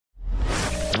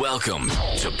Welcome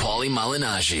to Paulie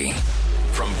Malignaggi.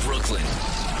 From Brooklyn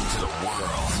to the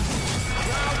world.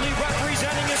 Proudly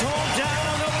representing his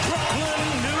hometown of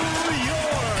Brooklyn, New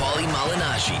York. Paulie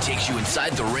Malignaggi takes you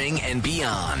inside the ring and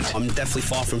beyond. I'm definitely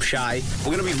far from shy.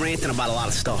 We're going to be ranting about a lot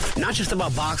of stuff. Not just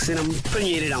about boxing. I'm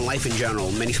opinionated on life in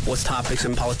general. Many sports topics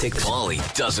and politics.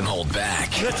 Paulie doesn't hold back.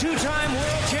 The two-time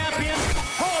world champion,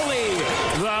 Paulie,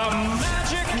 the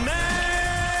Magic Man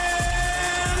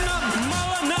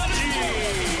Malignaggi.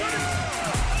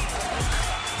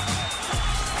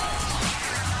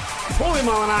 Paulie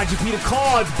Malignaggi, Peter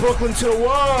Cards, Brooklyn to the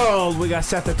world. We got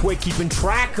Seth the Twig keeping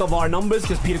track of our numbers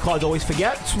because Peter Cards always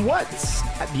forgets. What's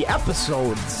the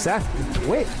episode, Seth the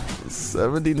Twig?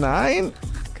 79?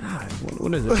 God,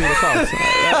 what is it, Peter Cards?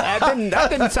 that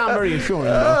didn't sound very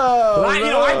assuring.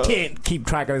 I can't keep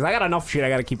track of this. I got enough shit I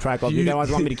got to keep track of. You guys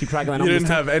want me to keep track of that number? You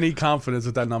didn't have any confidence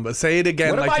with that number. Say it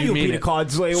again like you mean Peter it.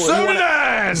 Cards? What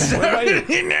about you?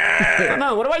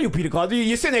 No, what about you, Peter Cards?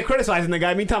 You're sitting there criticizing the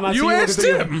guy. Meantime, I see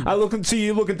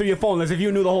you looking through your phone as if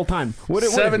you knew the whole time. What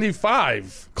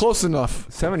 75. Close enough.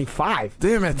 75.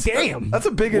 Damn it. Damn. That's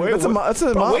a big. That's a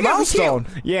milestone.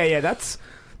 Yeah, that's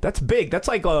big. That's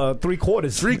like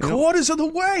 3/4. Three-quarters of the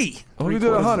way. What do you do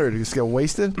at 100? You just get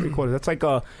wasted? 3/4. That's like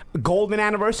a golden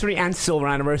anniversary and silver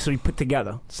anniversary put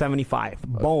together. 75.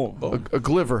 Boom. A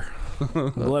gliver.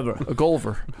 Liver. A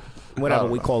golver. Whatever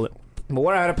we call it. But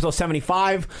we're at episode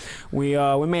 75. We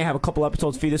may have a couple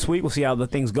episodes for you this week. We'll see how the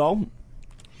things go.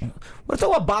 We'll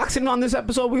talk about boxing on this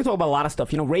episode. We can talk about a lot of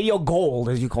stuff. Radio Gold,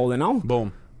 as you call it, no?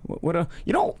 Boom.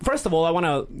 First of all, I want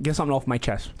to get something off my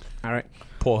chest. All right?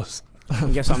 Pause.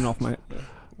 Get something off my...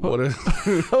 What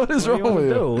is wrong with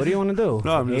you? What do you want to do?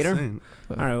 No, I'm just Hater? saying.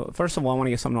 All right, first of all, I want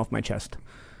to get something off my chest.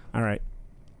 All right.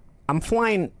 I'm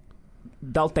flying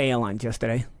Delta Airlines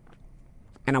yesterday,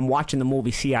 and I'm watching the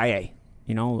movie CIA.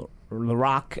 The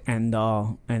Rock and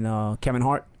Kevin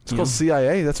Hart. It's called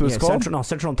CIA? That's what it's called?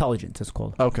 Central Intelligence it's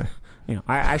called. Okay.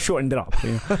 I shortened it up.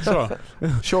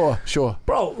 Sure.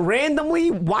 Bro,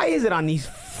 randomly, why is it on these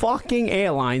fucking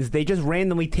airlines they just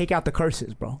randomly take out the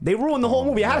curses, bro? They ruined the whole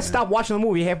movie. I had to stop watching the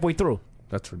movie halfway through.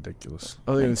 That's ridiculous.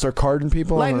 Oh, they're gonna start carding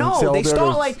people? Like, no, they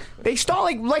start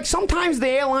like sometimes the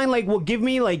airline will give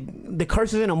me the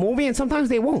curses in a movie, and sometimes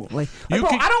they won't. Bro, I don't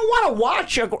want to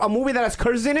watch a movie that has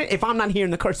curses in it if I'm not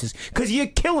hearing the curses, because you're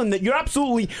you're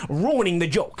absolutely ruining the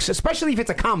jokes, especially if it's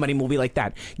a comedy movie like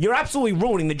that. You're absolutely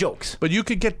ruining the jokes. But you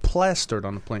could get plastered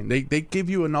on the plane. They give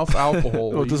you enough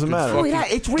alcohol. Well, it doesn't matter. Oh, yeah,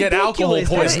 it's ridiculous. Get alcohol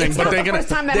poisoning, but they're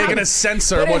gonna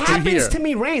censor what you hear. It happens to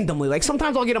me randomly.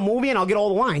 Sometimes I'll get a movie and I'll get all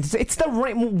the lines. It's the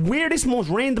weirdest, most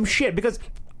random shit, because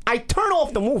I turn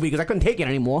off the movie because I couldn't take it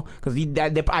anymore, because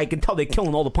I can tell they're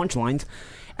killing all the punchlines,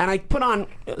 and I put on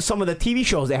some of the TV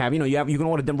shows they have. You can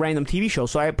order them random TV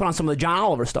shows, so I put on some of the John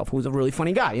Oliver stuff, who's a really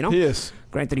funny guy. He is.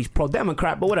 Granted, he's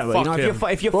pro-Democrat, but whatever.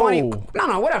 Fuck if you're funny,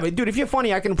 whatever, dude. If you're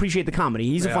funny, I can appreciate the comedy.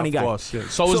 He's a funny guy. Of course, yeah.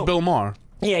 So is Bill Maher.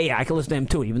 Yeah, I can listen to him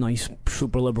too, even though he's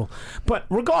super liberal. But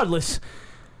regardless,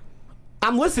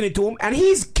 I'm listening to him, and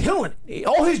he's killing it.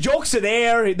 All his jokes are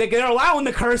there. They're allowing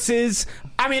the curses.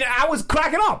 I mean, I was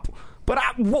cracking up. But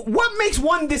what makes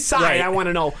one decide, right. I want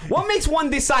to know, what makes one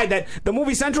decide that the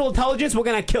movie Central Intelligence, we're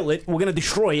going to kill it, we're going to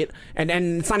destroy it, and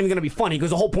it's not even going to be funny,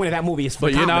 because the whole point of that movie is for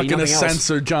But you're comedy, not going to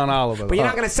censor John Oliver. But you're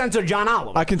not going to censor John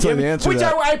Oliver. I can tell you the answer to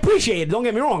that. Which I appreciate. Don't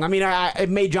get me wrong. I mean, it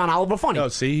made John Oliver funny. No,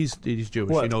 see, he's Jewish.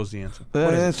 What? He knows the answer. The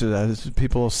answer to that is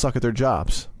people suck at their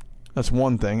jobs. That's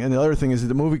one thing. And the other thing is that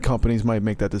the movie companies might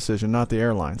make that decision, not the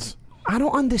airlines. I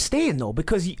don't understand, though,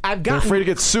 because I've got... They're afraid to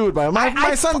get sued by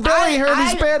my son Billy heard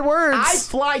these bad words. I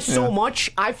fly so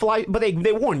much. But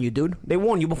they warn you, dude. They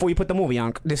warn you before you put the movie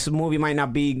on. This movie might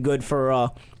not be good for...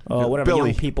 whatever, Billy.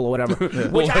 young people or whatever.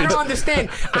 Which I don't understand.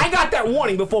 I got that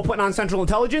warning before putting on Central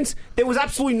Intelligence. There was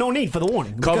absolutely no need for the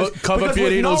warning. Cover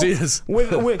Pierino's ears.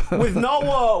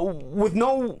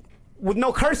 With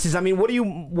no curses. I mean, what are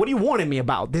you warning me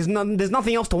about? There's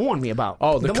nothing else to warn me about.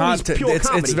 Oh, the content.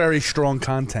 It's very strong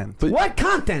content. But what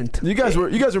content? You guys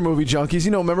were movie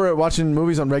junkies. Remember watching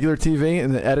movies on regular TV,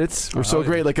 and the edits were so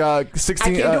great. Like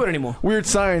 16. I can't do it anymore. Weird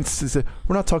Science.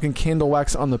 We're not talking candle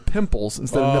wax on the pimples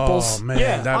instead of nipples. Oh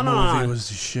man, that movie was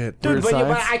the shit. Dude, but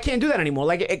I can't do that anymore.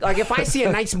 Like if I see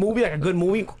a nice movie, like a good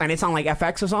movie, and it's on like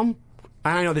FX or something,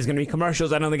 I know there's going to be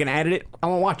commercials. I know they're going to edit it. I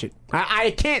won't watch it.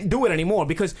 I can't do it anymore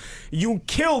because you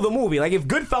kill the movie. Like if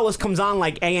Goodfellas comes on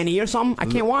like A&E or something,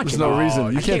 I can't watch it. There's no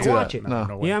reason. You can't watch it. No. You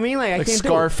know what I mean? Like I can't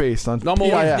Scarface on Number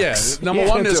one, PIX. Number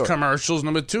one, there's commercials.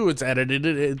 Number two, it's edited.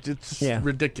 It's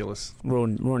ridiculous.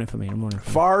 Ruin it for me.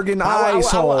 Fargan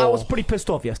Ice Hole. I was pretty pissed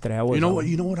off yesterday. You know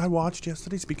what I watched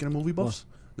yesterday? Speaking of movie buffs,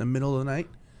 in the middle of the night,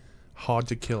 Hard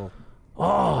to Kill.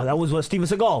 Oh, that was Steven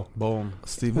Seagal. Boom.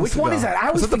 Steven Which Seagal. one is that? I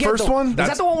always Is that the forget first one? Is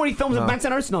that the one where he films in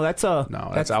Bensonhurst? No, that's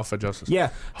No, that's Out for Justice.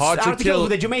 Yeah, Hard to Kill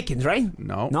with the Jamaicans, right?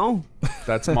 No.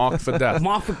 That's Marked for Death.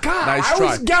 Marked for God. Nice I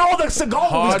always try. get all the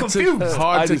Seagal movies confused.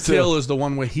 Hard I to do too. Kill is the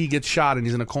one where he gets shot and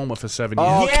he's in a coma for 7 years.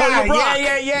 Oh, Kelly yeah,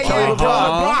 LeBrock. yeah. Kelly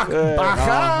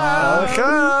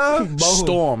Brock.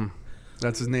 Storm.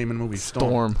 That's his name in the movie.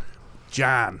 Storm.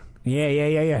 John.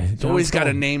 Yeah. He's always got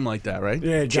a name like that, right?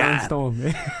 Yeah, John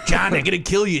Storm. John, they're gonna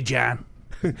kill you, John.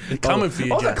 They're coming for you,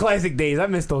 Those are John. classic days. I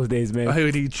miss those days, man.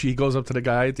 He goes up to the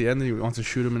guy at the end and he wants to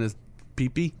shoot him in his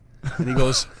pee-pee. And he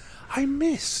goes, I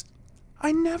missed.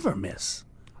 I never miss.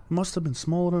 Must have been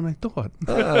smaller than I thought.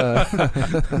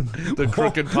 The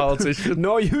crooked politician.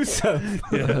 No, Yusuf.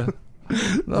 Yeah.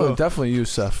 No, definitely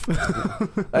Yusuf.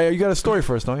 Hey, you got a story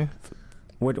for us, don't you?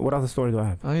 What other story do I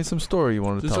have? I need some story you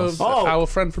wanted to tell us. Our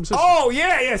friend from Sicily. Oh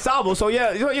yeah, Salvo. So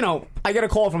yeah, you know, I get a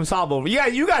call from Salvo. Yeah,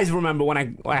 you guys remember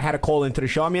when I had a call into the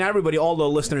show? I mean, everybody, all the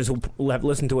listeners who have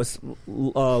listened to us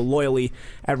loyally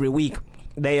every week,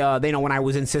 they know when I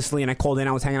was in Sicily and I called in,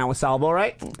 I was hanging out with Salvo,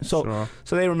 right? So Sure.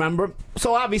 so they remember.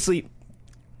 So obviously,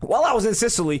 while I was in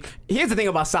Sicily, here's the thing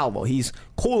about Salvo. He's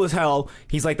cool as hell.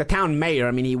 He's like the town mayor.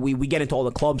 I mean, we get into all the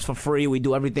clubs for free. We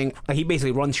do everything. Like, he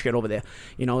basically runs shit over there.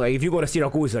 You know, like if you go to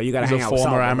Syracuse, you got to He's a hang out with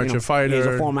former Salvo. amateur fighter. He's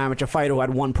a former amateur fighter who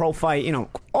had one pro fight. You know,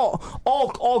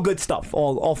 all good stuff.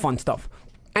 All fun stuff.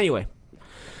 Anyway,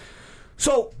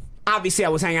 so obviously I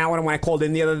was hanging out with him when I called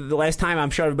in the last time. I'm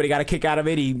sure everybody got a kick out of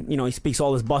it. He speaks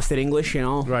all this busted English,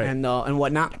 Right. and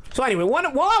whatnot. So anyway, while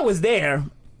I was there,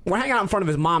 we're hanging out in front of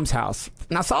his mom's house.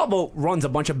 Now, Salvo runs a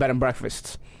bunch of bed and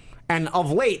breakfasts. And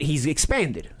of late, he's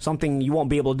expanded. Something you won't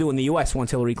be able to do in the U.S. once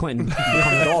Hillary Clinton comes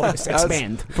into office.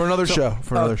 Expand. For another show.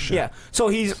 Yeah. So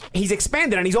he's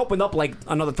expanded, and he's opened up like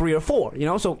another 3 or 4, you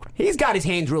know? So he's got his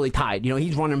hands really tied. You know,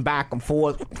 he's running back and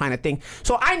forth kind of thing.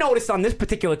 So I noticed on this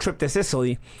particular trip to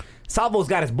Sicily, Salvo's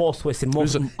got his balls twisted. He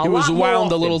was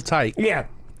wound a little tight. Yeah.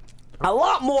 A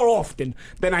lot more often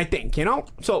than I think, you know?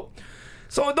 So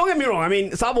don't get me wrong. I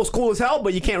mean, Salvo's cool as hell,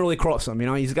 but you can't really cross him. You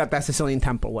know, he's got that Sicilian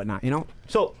temper, whatnot. You know.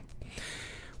 So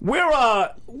I'm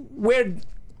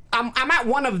at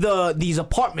one of these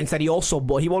apartments that he also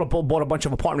bought. He bought a bunch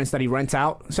of apartments that he rents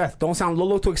out. Seth, don't sound a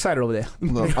little too excited over there.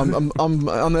 No, I'm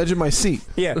on the edge of my seat.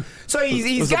 Yeah. So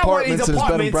he's Those got one of these apartments and his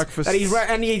bed and apartments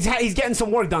breakfasts. and he's getting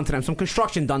some work done to them, some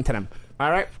construction done to them. All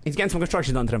right, he's getting some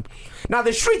construction done to them. Now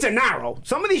the streets are narrow.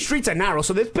 Some of these streets are narrow.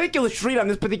 So this particular street on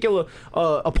this particular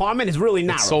apartment is really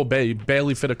narrow. It's so bad, you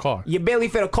barely fit a car. You barely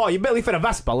fit a car. You barely fit a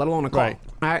Vespa, let alone a car. Right.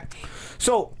 All right.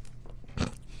 So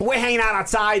we're hanging out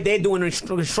outside. They're doing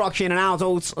construction and out.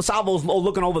 So Salvo's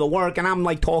looking over the work, and I'm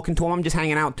like talking to him. I'm just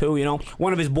hanging out too, you know.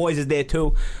 One of his boys is there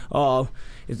too.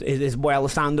 His boy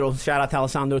Alessandro. Shout out to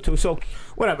Alessandro too. So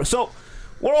whatever. So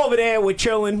we're over there. We're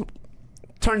chilling.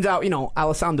 Turns out, you know,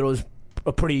 Alessandro's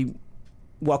a pretty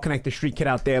well-connected street kid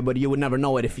out there, but you would never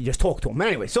know it if you just talk to him. But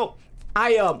anyway, so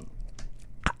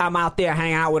I'm out there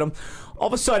hanging out with him. All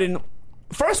of a sudden,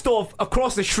 first off,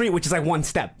 across the street, which is like one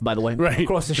step, by the way, right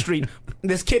across the street,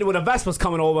 this kid with a Vespa's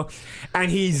coming over,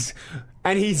 and he's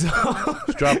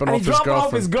dropping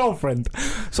off his girlfriend.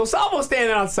 So Salvo's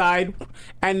standing outside,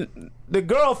 and the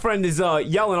girlfriend is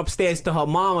yelling upstairs to her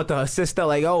mom or to her sister,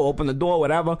 like, "Oh, open the door,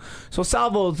 whatever." So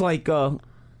Salvo's like,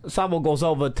 Salvo goes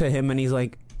over to him and he's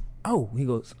like, "Oh," he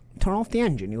goes, "turn off the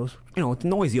engine." He goes, "You know, it's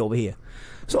noisy over here."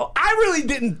 So I really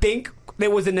didn't think there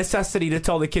was a necessity to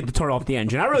tell the kid to turn off the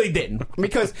engine. I really didn't,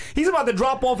 because he's about to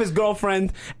drop off his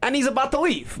girlfriend and he's about to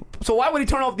leave. So why would he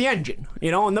turn off the engine, you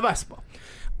know, in the Vespa?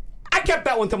 I kept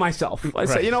that one to myself. I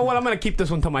said, you know what, I'm going to keep this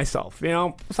one to myself. You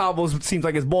know, Salvo seems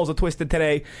like his balls are twisted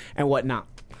today and whatnot.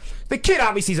 The kid,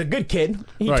 obviously, is a good kid.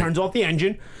 He turns off the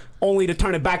engine, only to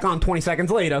turn it back on 20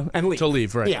 seconds later and leave. To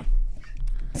leave, right. Yeah.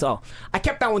 So I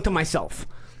kept that one to myself.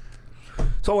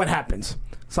 So what happens?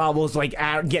 Salvo's like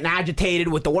getting agitated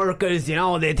with the workers, you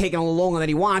know, they're taking a little longer than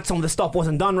he wants. Some of the stuff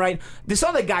wasn't done right. This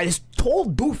other guy, this tall,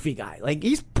 doofy guy, like,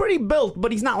 he's pretty built,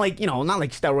 but he's not like, you know, not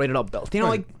like steroided up built, you know,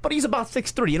 like, but he's about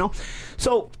 6'3", you know.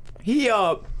 So he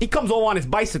comes over on his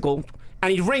bicycle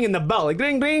and he's ringing the bell, like,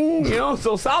 ding, ding, you know.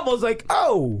 So Salvo's like,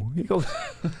 "Oh," he goes,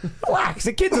 "Relax,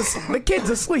 the kids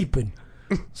are sleeping."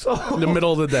 So in the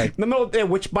middle of the day. In the middle of the day,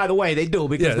 which, by the way, they do,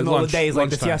 because the middle of the day is like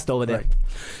the siesta over there. Right.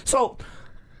 So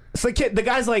the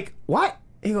guy's like, "What?"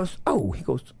 He goes, "Oh," he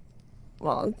goes,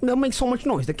 "Well, they'll make so much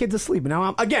noise. The kids are sleeping."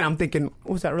 Now, I'm thinking,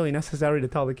 was that really necessary to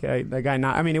tell the guy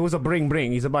not? I mean, it was a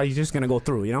bring. He's just going to go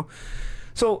through, you know?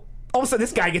 So all of a sudden,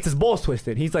 this guy gets his balls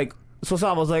twisted. He's like, so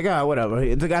Salvo's like,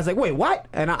 whatever. The guy's like, "Wait, what?"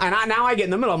 And now I get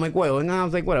in the middle. I'm like, "Wait," and I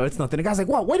was like, "Whatever, it's nothing." The guy's like,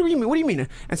 "What? What do you mean? What do you mean?"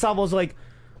 And Salvo's like,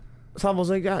 "All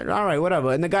right,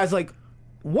 whatever." And the guy's like,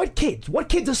 what kids? What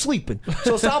kids are sleeping?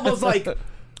 So Salvo's like,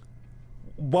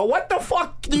 well, what the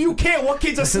fuck do you care what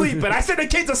kids are sleeping? I said the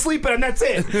kids are sleeping and that's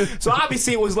it. So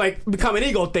obviously it was like become an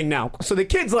ego thing now. So the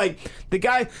kid's like, the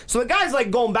guy's like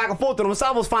going back and forth with him.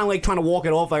 Salvo's finally like trying to walk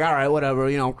it off, like, all right, whatever,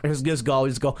 you know, just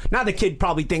go. Now the kid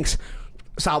probably thinks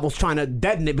Salvo's trying to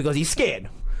deaden it because he's scared.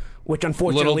 Which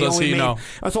unfortunately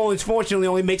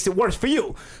only makes it worse for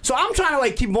you. So I'm trying to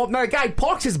like keep him off. Now the guy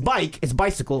parks his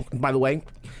bicycle, by the way,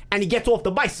 and he gets off the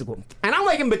bicycle. And I'm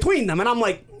like in between them, and I'm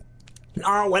like,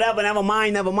 oh, whatever, never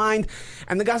mind.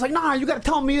 And the guy's like, nah, you gotta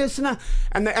tell me this and that.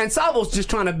 And Salvo's just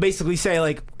trying to basically say,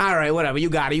 like, all right, whatever, you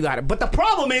got it. But the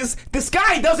problem is, this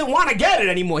guy doesn't want to get it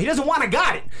anymore. He doesn't want to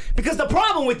got it. Because the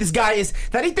problem with this guy is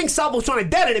that he thinks Salvo's trying to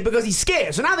deaden it because he's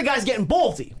scared. So now the guy's getting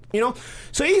ballsy, you know?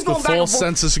 So he's going back and forth. False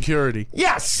sense of security.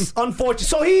 Yes, unfortunately.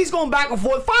 So he's going back and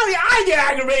forth. Finally, I get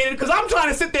aggravated because I'm trying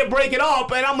to sit there, break it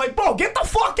up, and I'm like, bro, get the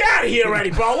fuck out of here already,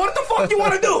 bro. What the fuck you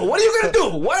want to do? What are you going to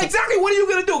do? What are you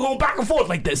going to do going back and forth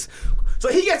like this? So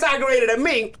he gets aggravated at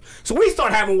me, so we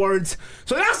start having words.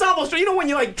 So that's almost, you know when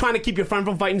you're like trying to keep your friend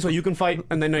from fighting so you can fight,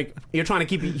 and then like he's trying to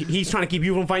keep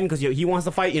you from fighting because he wants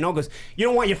to fight, you know, because you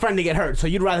don't want your friend to get hurt, so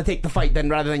you'd rather take the fight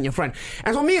rather than your friend.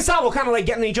 And so me and Salvo kind of like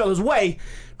getting in each other's way,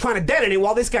 trying to deaden it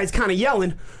while this guy's kind of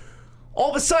yelling. All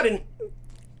of a sudden,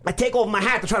 I take off my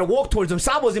hat to try to walk towards him.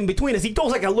 Salvo's in between us. He throws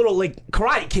like a little like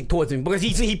karate kick towards him because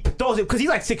he throws it because he's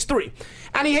like 6'3",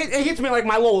 and he hits me like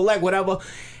my lower leg, whatever.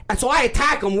 And so I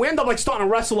attack him. We end up like starting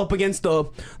to wrestle up against the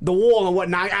wall and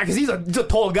whatnot because he's a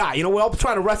tall guy. You know, we're all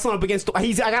trying to wrestle up against. I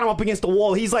got him up against the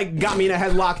wall. He's like got me in a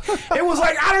headlock. It was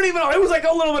like I don't even know. It was like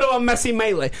a little bit of a messy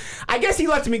melee. I guess he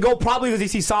lets me go probably because he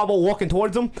sees Salvo walking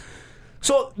towards him.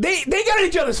 So they get in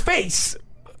each other's face.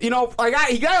 You know, like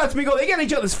he lets me go. They get in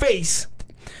each other's face,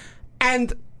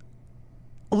 and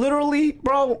literally,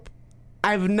 bro,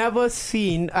 I've never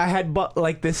seen a headbutt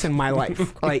like this in my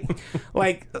life.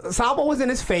 like Salvo was in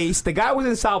his face. The guy was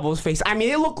in Salvo's face. I mean,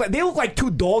 they look like two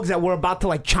dogs that were about to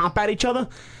like chomp at each other.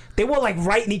 They were like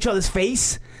right in each other's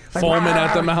face, like, foaming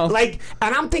at the mouth. Like,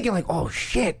 and I'm thinking like, oh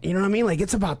shit, you know what I mean? Like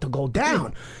it's about to go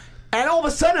down. And all of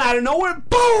a sudden, out of nowhere,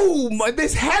 boom!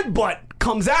 This headbutt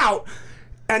comes out.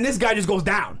 And this guy just goes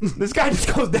down.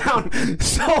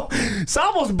 So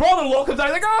Salvo's brother-in-law comes out.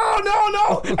 He's like,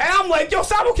 oh, no. And I'm like, yo,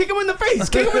 Salvo, kick him in the face.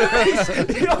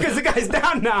 You know, because the guy's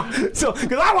down now. So,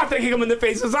 because I want to kick him in the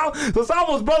face. So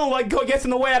Salvo's brother-in-law gets in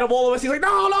the way out of all of us. He's like,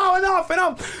 no,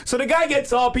 enough. So the guy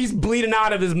gets up. He's bleeding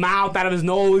out of his mouth, out of his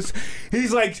nose.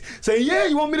 He's like, saying, yeah,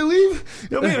 you want me to leave?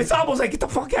 You know what I mean? And Salvo's like, get the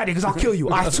fuck out of here because I'll kill you.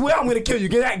 I swear I'm going to kill you.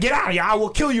 Get out of here. I will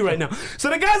kill you right now. So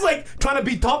the guy's like trying to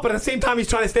be tough, but at the same time, he's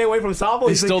trying to stay away from Salvo.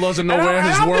 He still doesn't know where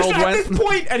his world went. At this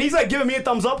point, and he's like giving me a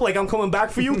thumbs up, like I'm coming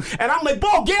back for you. And I'm like,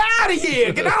 bro, get out of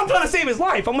here. Now I'm trying to save his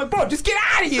life. I'm like, bro, just get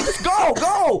out of here. Just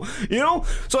go. You know?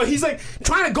 So he's like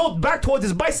trying to go back towards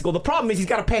his bicycle. The problem is he's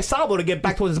got to pass Salvo to get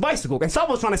back towards his bicycle. And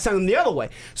Salvo's trying to send him the other way.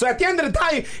 So at the end of the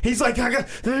day, he's like, I got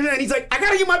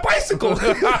to get my bicycle.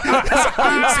 Tough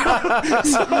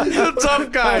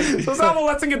guy. So Salvo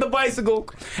lets him get the bicycle,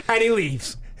 and he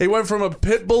leaves. He went from a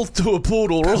pit bull to a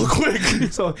poodle real quick.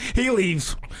 So he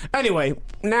leaves. Anyway,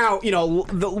 now, you know,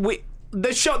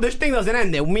 this thing doesn't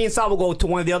end there. Me and Salvo go to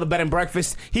one of the other bed and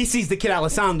breakfasts. He sees the kid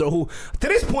Alessandro, who, to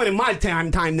this point in my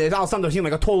time there, Alessandro seemed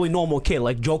like a totally normal kid,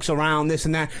 like jokes around, this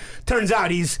and that. Turns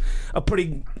out he's a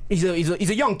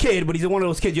young kid, but he's one of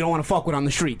those kids you don't want to fuck with on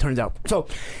the street, turns out. So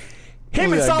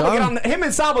him and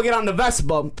Salvo get on the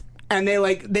Vespa, and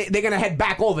they're gonna head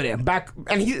back over there.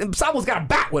 And Salvo's got a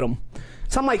bat with him.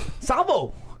 So I'm like,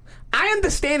 Salvo, I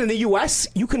understand in the U.S.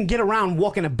 you can get around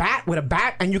walking with a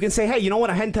bat, and you can say, hey, you know what,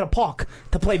 I'm heading to the park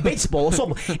to play baseball or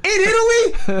something. In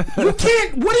Italy, you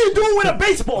can't. What are you doing with a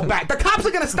baseball bat? The cops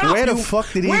are going to stop you. Where the fuck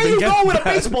did he Where even are you get going with a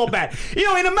that? baseball bat? You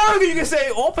know, in America, you can say,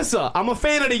 officer, I'm a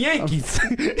fan of the Yankees.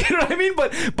 You know what I mean?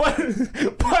 But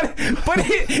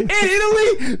in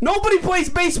Italy, nobody plays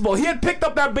baseball. He had picked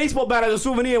up that baseball bat as a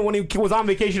souvenir when he was on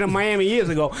vacation in Miami years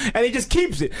ago, and he just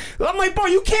keeps it. I'm like, bro,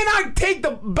 you cannot take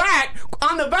the bat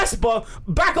on the Vespa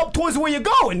back up towards where you're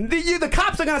going. The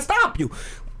cops are going to stop you.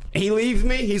 He leaves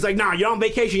me. He's like, nah, you're on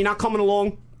vacation. You're not coming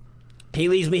along. He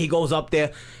leaves me. He goes up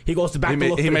there. He goes back to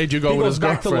look. He made you go with his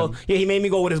girlfriend. Yeah, he made me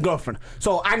go with his girlfriend.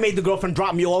 So I made the girlfriend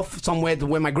drop me off somewhere to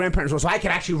where my grandparents were, so I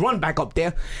could actually run back up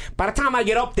there. By the time I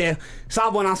get up there,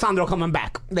 Salvo and Alessandro coming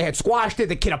back. They had squashed it.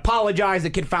 The kid apologized.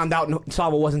 The kid found out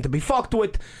Salvo wasn't to be fucked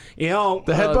with. You know,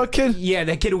 the headbutt kid. Yeah,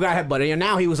 the kid who got headbutted. And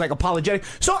now he was like apologetic.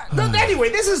 So anyway,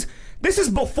 this is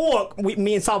before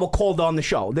me and Salvo called on the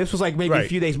show. This was like maybe a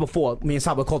few days before me and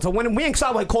Salvo called. So when me and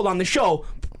Salvo had called on the show,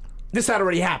 This had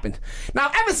already happened. Now,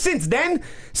 ever since then,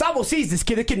 Salvo sees this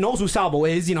kid. The kid knows who Salvo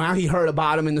is. You know, how he heard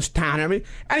about him in this town and everything.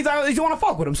 And he's like, he's want to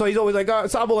fuck with him. So he's always like,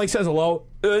 Salvo like says hello.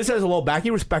 Says hello back. He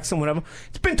respects him, whatever.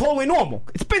 It's been totally normal.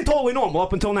 It's been totally normal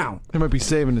up until now. He might be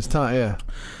saving his time, yeah.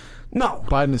 No.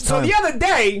 Biding his time. So the other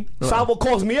day, Salvo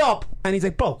calls me up and he's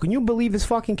like, bro, can you believe this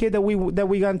fucking kid that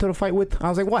we got into the fight with? I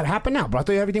was like, what happened now, bro? I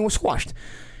thought everything was squashed.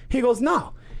 He goes,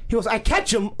 no. He goes, I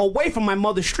catch him away from my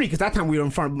mother's street, because that time we were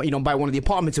in front of, by one of the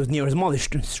apartments. It was near his mother's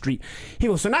street. He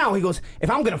goes, so now, he goes, if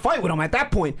I'm going to fight with him at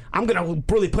that point, I'm going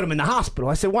to really put him in the hospital.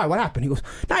 I said, why? What happened? He goes,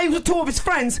 now he was with two of his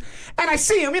friends, and I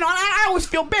see him, I always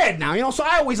feel bad now, so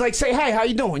I always like say, hey, how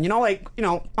you doing?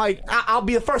 I'll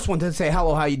be the first one to say,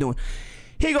 hello, how you doing?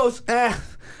 He goes,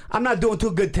 I'm not doing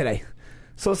too good today.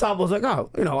 So Salvo's like, oh,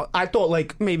 I thought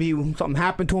like maybe something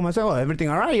happened to him. I said, oh, everything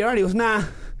all right? You all right? He goes, nah.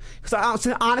 Because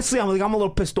honestly, I'm a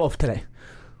little pissed off today.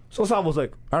 So Salvo's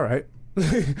like, all right.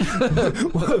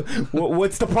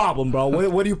 What's the problem, bro?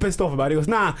 What are you pissed off about? He goes,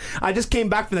 nah, I just came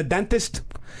back from the dentist,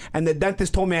 and the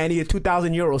dentist told me I needed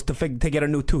 2,000 euros to get a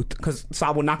new tooth, because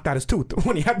Salvo knocked out his tooth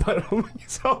when he had him.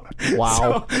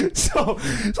 Wow. So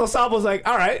Salvo's like,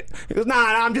 all right. He goes, nah,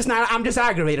 I'm just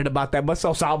aggravated about that. But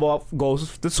so Salvo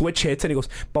goes, the switch hits, and he goes,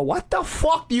 but what the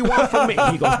fuck do you want from me?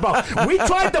 He goes, bro, we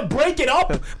tried to break it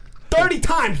up 30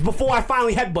 times before I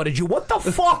finally headbutted you. What the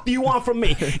fuck do you want from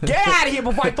me? Get out of here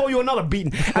before I throw you another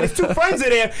beating. And his two friends are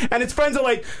there, and his friends are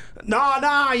like,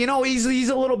 nah, he's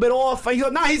a little bit off. And he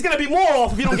goes, nah, he's gonna be more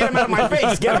off if you don't get him out of my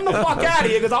face. Get him the fuck out of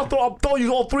here, because I'll throw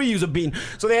you all three of you a beating.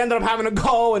 So they ended up having to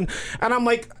go, and I'm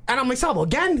like, Salvo,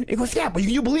 again? He goes, yeah, but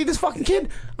you believe this fucking kid?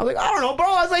 I was like, I don't know, bro.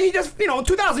 I was like, he just, 2,000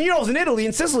 euros in Italy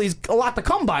and Sicily is a lot to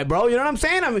come by, bro. You know what I'm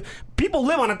saying? I mean, people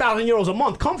live on 1,000 euros a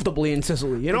month comfortably in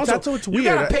Sicily, That's what's weird. You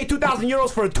gotta pay 2,000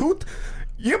 euros for a tooth.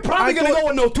 You're probably gonna go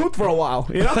with no tooth for a while,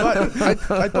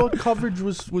 I thought coverage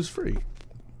was free.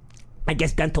 I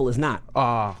guess dental is not.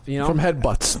 From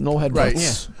headbutts, no headbutts. Right.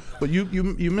 Yeah. But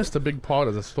you missed a big part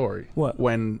of the story. What?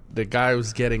 When the guy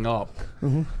was getting up,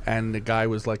 and the guy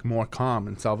was like more calm,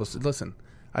 and Salvo said, "Listen,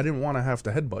 I didn't want to have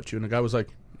to headbutt you," and the guy was like,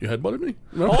 "You headbutted me?"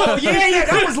 Oh yeah,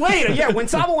 that was later. Yeah, when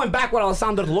Salvo went back with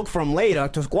Alessandro to look for him later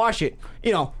to squash it,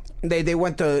 they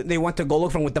went to go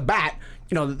look for him with the bat.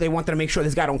 They wanted to make sure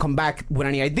this guy don't come back with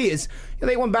any ideas.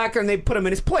 They went back and they put him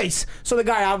in his place. So the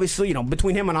guy obviously,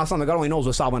 between him and Alessandro, God only knows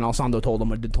what Salvo and Alessandro told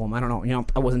him or did to him. I don't know.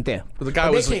 I wasn't there. But the guy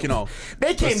was like,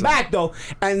 They came back though,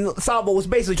 and Salvo was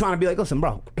basically trying to be like, listen,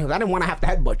 bro, I didn't want to have to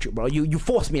headbutt you, bro. You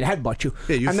forced me to headbutt you.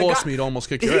 Yeah, you forced me to almost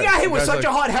kick your ass. He got hit with such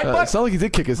a hard headbutt. It's not like he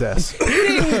did kick his ass.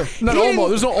 Not almost.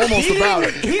 There's no almost about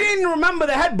it. He didn't remember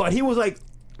the headbutt. He was like,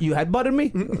 you headbutted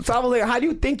me? So I was like, how do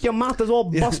you think your mouth is all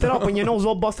busted up and your nose is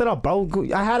all busted up, bro?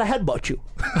 I had to headbutt you.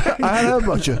 I had to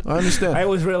headbutt you. I understand. I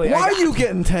was really... Why are you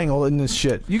getting tangled in this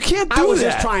shit? You can't do that. I was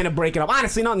just trying to break it up.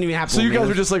 Honestly, nothing even happened. So you guys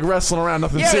were just like wrestling around,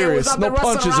 nothing serious. No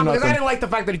punches or nothing. I didn't like the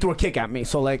fact that he threw a kick at me.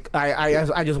 So like,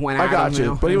 I just went at him. I got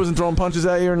you. But he wasn't throwing punches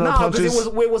at you or no punches? No,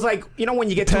 because it was like, when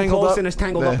you get too close and it's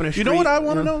tangled up in a street. You know what I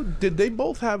want to know? Did they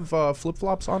both have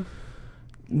flip-flops on?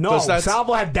 No,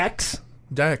 Salvo had Decks.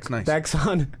 Decks, nice. Decks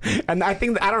on. And I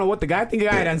don't know what the guy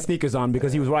had sneakers on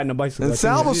because he was riding a bicycle. And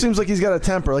Salvo seems like he's got a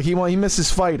temper. Like he misses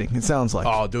fighting, it sounds like.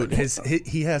 Oh, dude.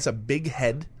 He has a big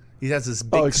head. He has this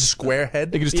big square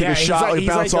head. He can just take a shot,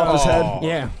 bounce off his head.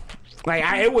 Yeah. Like,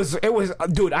 it was,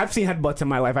 dude, I've seen headbutts in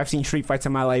my life. I've seen street fights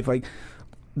in my life. Like,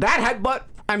 that headbutt,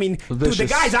 I mean, dude, the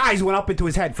guy's eyes went up into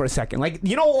his head for a second. Like,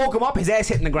 what woke him up? His ass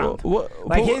hitting the ground.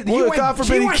 God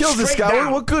forbid he kills this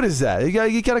guy. What good is that?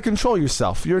 You got to control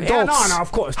yourself. You're adults. Yeah, no,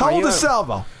 of course. How old is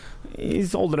Salvo?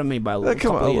 He's older than me by a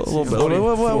little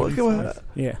bit.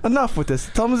 Yeah. Enough with this.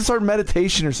 Tell him to start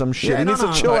meditation or some shit. He needs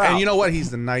to chill out. And you know what? He's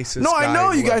the nicest guy. I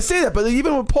know you guys say that, but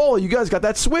even with Paulie, you guys got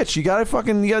that switch. You got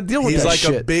to deal with that shit. He's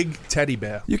like a big teddy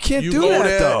bear. You can't do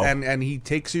that, though. And he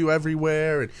takes you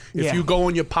everywhere. And if you go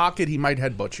in your pocket, he might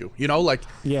headbutt you.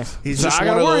 He's just I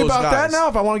got to worry about that now.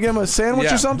 If I want to give him a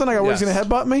sandwich or something, I got worries going to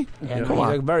headbutt me. Come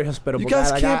on. Very hospitable. You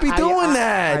guys can't be doing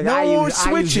that. No more switches.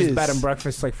 I use his bed and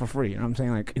breakfast for free. You know what I'm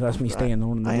saying? Like, he lets me stay in the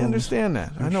room. I understand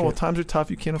that. I know. Well, times are tough.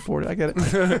 You can't afford it. I get it.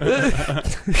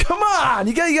 Come on.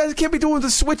 You guys can't be doing the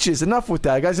switches. Enough with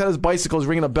that. The guy's got his bicycles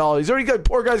ringing a bell. He's already got,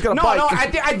 poor guy's got a bike. No,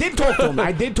 I did talk to him.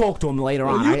 I did talk to him later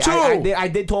on. You too. I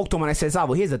did talk to him, and I said,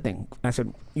 Salvo, here's the thing. I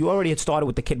said, you already had started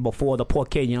with the kid before. The poor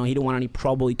kid, he didn't want any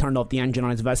trouble. He turned off the engine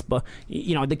on his Vespa.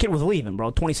 The kid was leaving,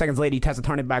 bro. 20 seconds later, he has to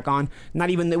turn it back on.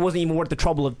 It wasn't even worth the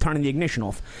trouble of turning the ignition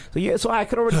off. So I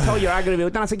could already tell you're aggravated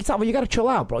with that. I said, Salvo, you got to chill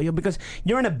out, bro. Because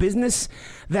you're in a business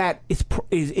that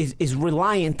is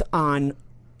reliant on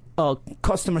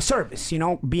customer service,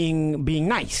 being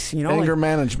nice, Anger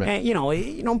management. And, you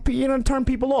don't turn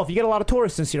people off. You get a lot of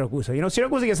tourists in Syracuse.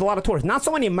 Syracuse gets a lot of tourists. Not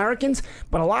so many Americans,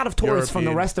 but a lot of tourists from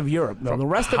the rest of Europe. The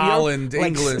rest of Holland, Europe,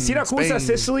 England, Syracuse, Spain.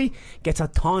 Sicily, gets a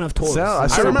ton of tourists. I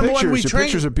saw the pictures. Your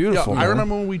pictures are beautiful. I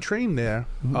remember when we trained there.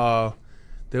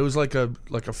 There was like a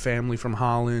family from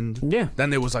Holland. Yeah. Then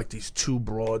there was like these two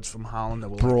broads from Holland that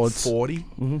were like 40.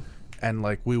 Mm-hmm. And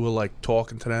like we were like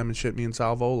talking to them and shit, me and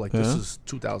Salvo. Like this is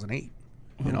 2008.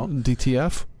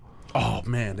 DTF. Oh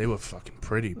man, they were fucking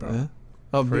pretty, bro. Yeah.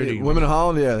 Oh, Pretty. women in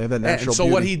Holland, yeah, they have that natural And so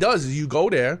beauty. what he does is you go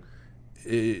there,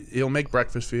 he'll make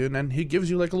breakfast for you, and then he gives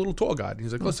you like a little tour guide.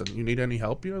 He's like, listen, you need any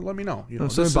help, let me know.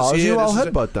 If somebody bothers you, I'll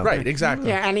headbutt them. Right, exactly.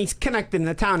 Yeah, and he's connecting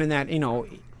the town in that,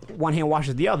 one hand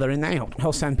washes the other, and then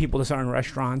he'll send people to certain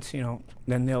restaurants,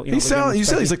 then they'll. You said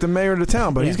he's like the mayor of the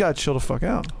town, but he's got to chill the fuck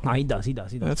out. No, he does.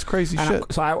 That's crazy and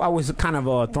shit. So I was kind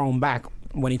of thrown back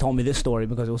when he told me this story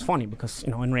because it was funny because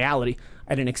in reality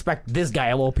I didn't expect this guy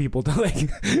of all people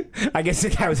to I guess the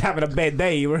guy was having a bad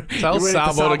day. Tell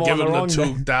Salvo to give him the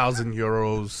day. 2,000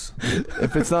 euros.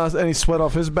 If it's not any sweat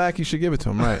off his back, you should give it to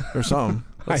him, right, or something.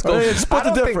 Let's go. Split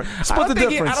the difference. Split the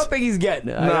difference. I don't think he's getting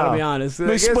it. I gotta be honest.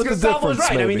 Split the difference.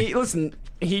 Right. Maybe. I mean,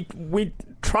 we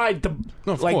tried to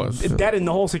course. deaden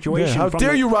the whole situation. How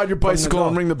dare you ride your bicycle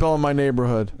and ring the bell in my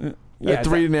neighborhood at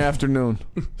 3 in the afternoon?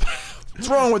 What's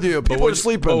wrong with you? People are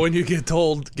sleeping. But when you get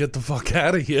told, get the fuck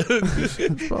out of here,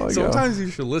 sometimes you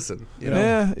should listen.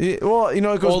 Yeah. Well, it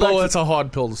goes Although back it's a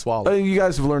hard pill to swallow. I think you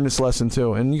guys have learned this lesson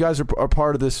too, and you guys are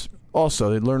part of this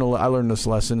also. I learned this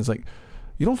lesson. It's like,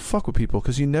 you don't fuck with people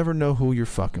because you never know who you're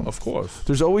fucking with. Of course.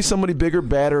 There's always somebody bigger,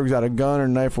 badder, who's got a gun or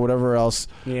knife or whatever else.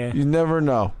 Yeah. You never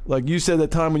know. Like you said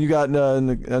that time when you got in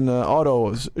the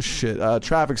auto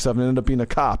traffic stuff and ended up being a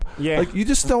cop. Yeah. Like you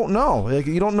just don't know. Like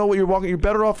you don't know what you're walking. You're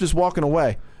better off just walking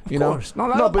away. Of course. No,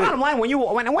 but bottom line,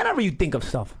 whenever you think of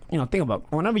stuff,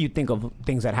 whenever you think of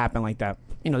things that happen like that,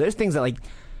 there's things that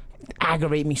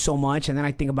aggravate me so much, and then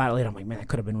I think about it later. I'm like, man, that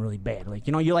could have been really bad.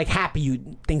 You're happy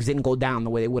things didn't go down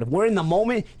the way they would have. We're in the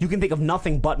moment, you can think of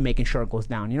nothing but making sure it goes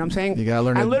down. You know what I'm saying? You gotta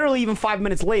learn. And literally, even 5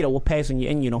 minutes later, we'll pass, and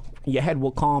your head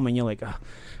will calm, and you're like,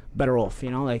 better off.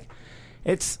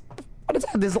 There's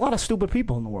a lot of stupid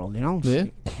people in the world. Yeah.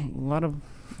 A lot of,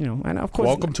 and of course,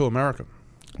 Welcome to America.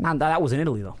 That was in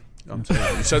Italy though. I'm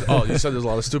saying, you said there's a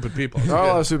lot of stupid people. There are a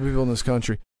lot of stupid people in this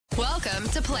country. Welcome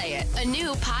to Play It, a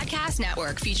new podcast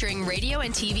network featuring radio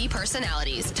and TV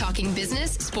personalities talking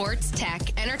business, sports,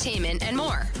 tech, entertainment, and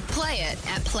more. Play it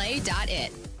at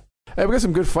play.it. Hey, we got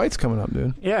some good fights coming up,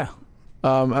 dude. Yeah.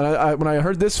 And I when I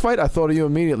heard this fight, I thought of you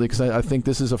immediately because I think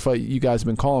this is a fight you guys have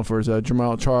been calling for. Is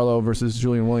Jamal Charlo versus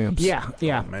Julian Williams? Yeah.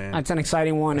 Oh, man. It's an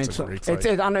exciting one. That's a great fight.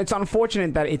 It's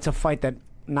unfortunate that it's a fight that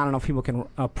not enough people can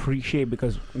appreciate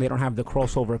because they don't have the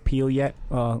crossover appeal yet.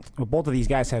 Both of these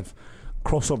guys have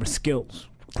crossover skills.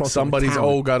 Somebody's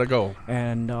gotta go.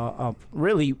 And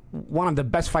really, one of the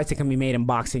best fights that can be made in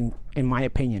boxing, in my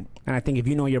opinion. And I think if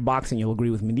you know your boxing, you'll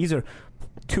agree with me. These are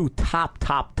two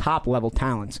top level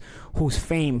talents whose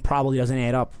fame probably doesn't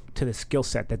add up to the skill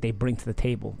set that they bring to the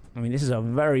table. I mean, this is a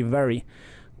very, very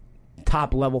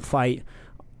top level fight.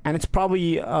 And it's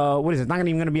probably, what is it? It's not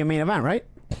even going to be a main event, right?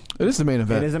 It is the main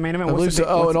event. It is the main event. I believe so.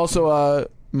 Oh, and also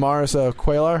Morris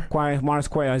Cuellar. Morris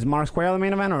Cuellar. Is Morris Cuellar the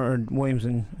main event or Williams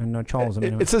and Charles the main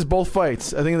event? It says both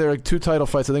fights. I think they're like two title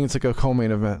fights. I think it's like a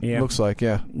co-main event. Yeah. Looks like,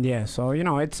 yeah. Yeah, so,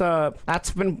 it's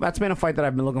that's been a fight that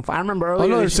I've been looking for. I remember earlier. Oh,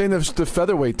 no, they're saying the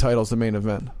featherweight title's the main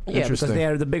event. Yeah, because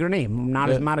they're the bigger name. Not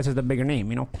as Mattis is the bigger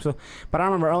name, So, but I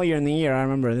remember earlier in the year,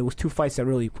 there was two fights that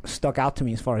really stuck out to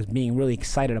me as far as being really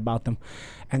excited about them.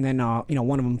 And then,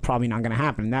 one of them probably not going to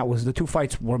happen. And that was the two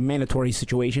fights were mandatory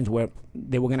situations where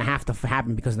they were going to have to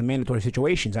happen because of the mandatory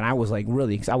situations. And I was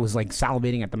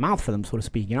salivating at the mouth for them, so to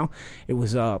speak. It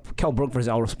was Kell Brook versus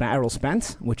Errol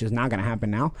Spence, which is not going to happen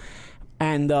now.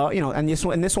 And and this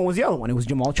one was the other one. It was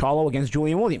Jamal Charlo against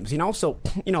Julian Williams. So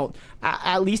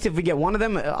at least if we get one of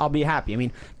them, I'll be happy. I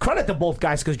mean, credit to both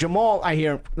guys because Jamal, I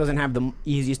hear, doesn't have the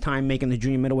easiest time making the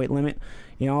junior middleweight limit.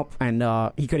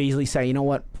 And he could easily say, you know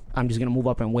what, I'm just gonna move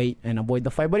up and wait and avoid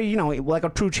the fight. But like a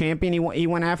true champion, he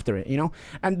went after it.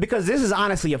 And because this is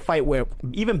honestly a fight where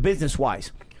even business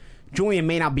wise, Julian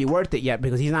may not be worth it yet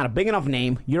because he's not a big enough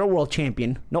name. You're a world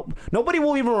champion. Nobody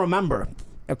will even remember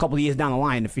a couple of years down the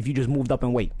line if you just moved up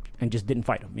and wait and just didn't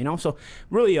fight him. So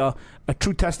really a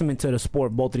true testament to the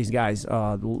sport. Both of these guys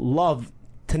love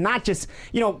to not just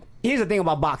Here's the thing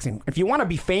about boxing. If you want to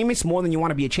be famous more than you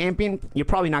want to be a champion, you're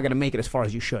probably not going to make it as far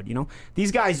as you should.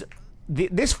 These guys,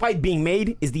 this fight being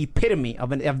made is the epitome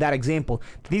of that example.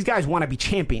 These guys want to be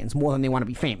champions more than they want to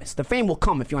be famous. The fame will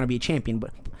come if you want to be a champion,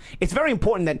 but it's very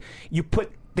important that you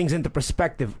put things into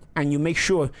perspective, and you make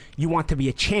sure you want to be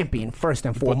a champion first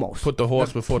and foremost. Put the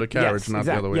horse before the carriage, not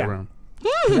the other way around.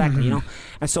 Exactly,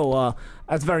 and so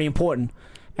that's very important.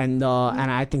 And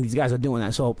I think these guys are doing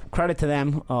that. So credit to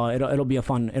them. It'll be a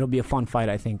fun fight,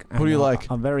 I think. Who do you like?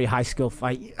 A very high skill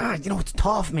fight. It's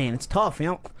tough, man. It's tough.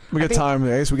 We get time. I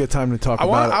guess we get time to talk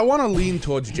about it. I want to lean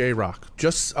towards J-Rock.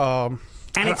 Just and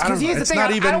it's because here's the thing.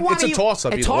 It's a toss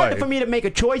up. It's hard for me to make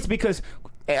a choice because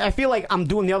I feel like I'm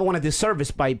doing the other one a disservice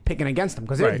by picking against them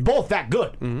because they're both that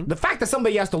good. Mm-hmm. The fact that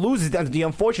somebody has to lose is the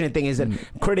unfortunate thing is that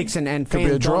critics and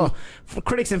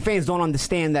fans don't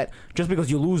understand that just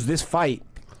because you lose this fight,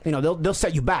 they'll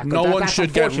set you back. No one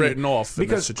should get written off in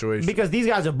this situation because these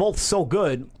guys are both so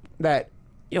good that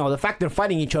the fact they're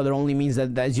fighting each other only means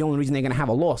that that's the only reason they're going to have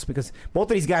a loss because both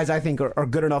of these guys I think are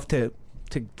good enough to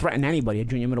threaten anybody at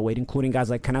junior middleweight, including guys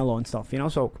like Canelo and stuff.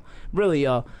 So really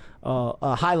a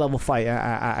high level fight.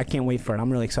 I can't wait for it.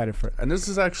 I'm really excited for it. And this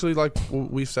is actually like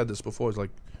we've said this before. It's like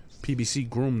PBC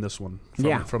groomed this one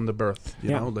from the birth.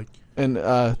 You know, like and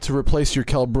to replace your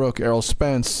Kell Brook, Errol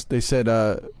Spence, they said.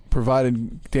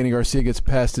 Provided Danny Garcia gets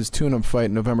past his tune-up fight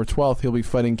November 12th, he'll be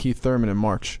fighting Keith Thurman in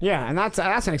March. Yeah, and that's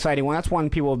an exciting one. That's one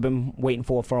people have been waiting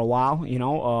for a while.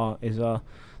 Is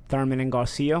Thurman and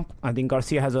Garcia. I think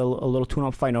Garcia has a little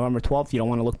tune-up fight November 12th. You don't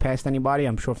want to look past anybody.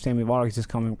 I'm sure Sammy Vargas is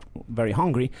coming very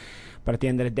hungry, but at the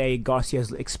end of the day, Garcia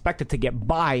is expected to get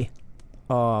by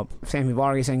Sammy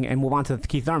Vargas and move on to the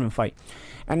Keith Thurman fight.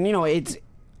 And it's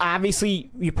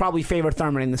obviously you probably favor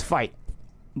Thurman in this fight,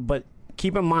 but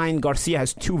keep in mind, Garcia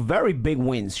has two very big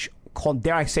wins, called,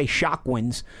 dare I say, shock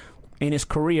wins in his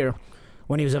career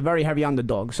when he was a very heavy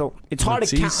underdog. So it's hard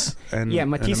to count.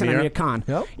 Matisse and Amir Khan.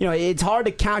 Yep. It's hard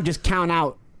to count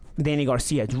out Danny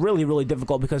Garcia. It's really, really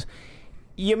difficult because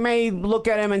you may look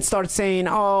at him and start saying,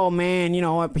 oh, man,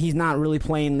 he's not really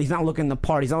playing. He's not looking the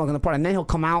part. He's not looking the part. And then he'll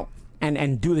come out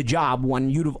and do the job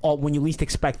when you least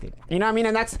expect it. You know what I mean?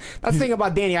 And that's the thing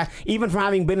about Danny. Even from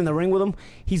having been in the ring with him,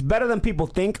 he's better than people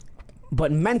think.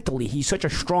 But mentally, he's such a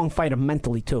strong fighter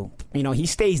mentally, too. He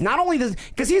stays, not only does,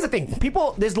 because here's the thing,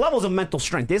 there's levels of mental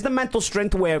strength. There's the mental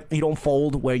strength where you don't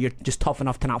fold, where you're just tough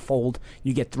enough to not fold,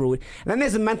 you get through it. And then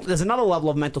there's another level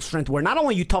of mental strength where not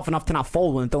only are you tough enough to not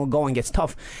fold when the going gets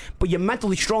tough, but you're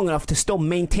mentally strong enough to still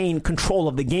maintain control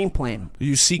of the game plan.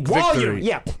 You seek victory.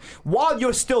 While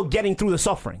you're still getting through the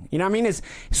suffering. You know what I mean?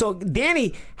 So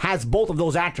Danny has both of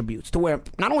those attributes to where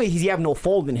not only does he have no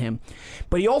fold in him,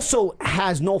 but he also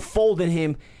has no fold in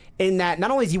him in that not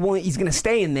only is he's going to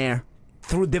stay in there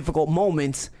through difficult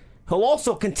moments, he'll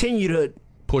also continue to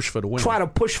push for the win. Try to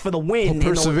push for the win.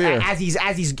 He'll persevere as he's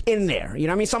in there. You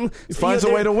know what I mean? He finds a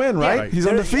way to win, right? He's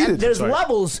undefeated. There's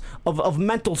levels of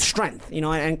mental strength,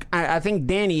 and I think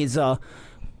Danny is I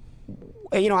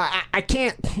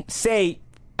can't say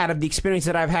out of the experience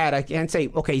that I've had, I can't say,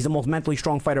 okay, he's the most mentally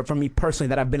strong fighter for me personally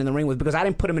that I've been in the ring with because I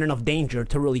didn't put him in enough danger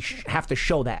to really have to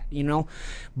show that,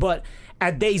 But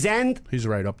at day's end, he's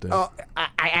right up there.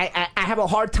 I have a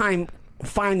hard time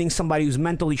finding somebody who's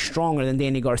mentally stronger than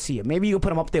Danny Garcia. Maybe you can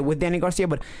put him up there with Danny Garcia,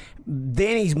 but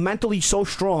Danny's mentally so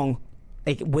strong,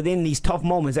 like within these tough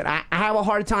moments, that I have a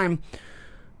hard time.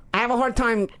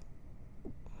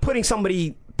 Putting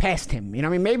somebody past him. You know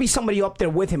what I mean? Maybe somebody up there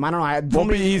with him. I don't know. Won't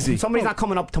be easy. Somebody's not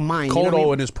coming up to mind.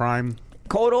 Cotto in his prime.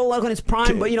 Cotto in his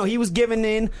prime, but he was giving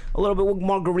in a little bit with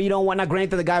Margarito and whatnot.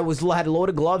 Granted, the guy had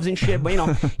loaded gloves and shit, but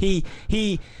he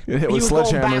was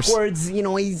going backwards.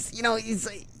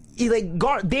 He's like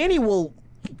Danny will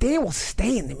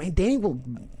stay in there, man. Danny will.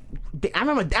 I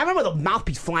remember the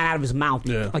mouthpiece flying out of his mouth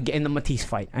in the Matisse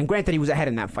fight. And granted, he was ahead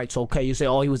in that fight, so okay, you say,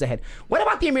 oh, he was ahead. What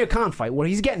about the Amir Khan fight where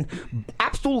he's getting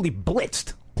absolutely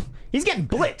blitzed? He's getting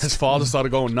blitzed. His father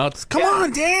started going nuts. Come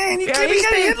on, Dan! You can't be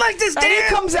getting hit like this, Dan! And he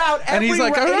comes out every and he's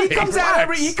like,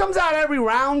 he comes out every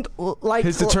round like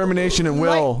his determination and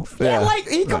will.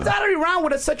 He comes out every round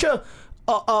with such a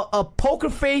poker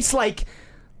face, like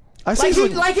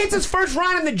it's his first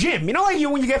round in the gym. Like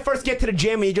when you first get to the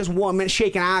gym and you just 1 minute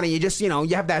shaking out and you just, you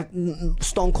have that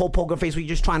stone cold poker face where you're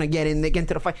just trying to get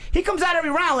into the fight. He comes out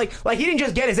every round like he didn't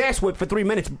just get his ass whipped for 3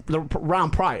 minutes the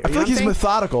round prior. I feel like he's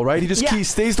methodical, right? He just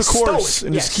stays the course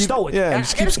and just keeps going.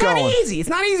 It's not easy. It's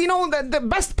not easy. The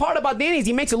best part about Danny is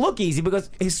he makes it look easy because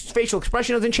his facial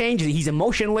expression doesn't change. He's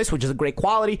emotionless, which is a great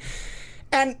quality.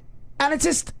 And it's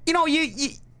just,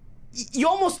 you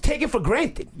almost take it for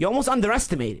granted. You almost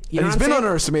underestimate it. And he's been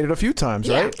underestimated a few times,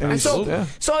 right? And so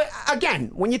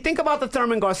again, when you think about the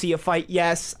Thurman Garcia fight,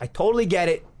 yes, I totally get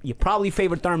it. You probably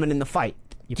favor Thurman in the fight.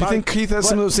 Do you think Keith has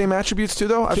some of those same attributes too,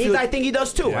 though? I think he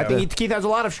does too. Yeah. I think Keith has a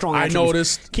lot of strong I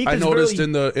attributes. noticed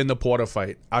in the Porter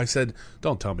fight. I said,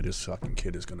 "Don't tell me this fucking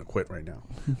kid is gonna quit right now."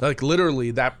 Like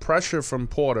literally, that pressure from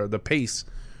Porter, the pace,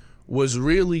 was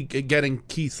really getting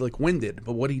Keith like winded.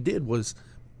 But what he did was,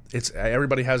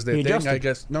 everybody has their thing, adjusted. I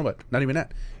guess. No, but not even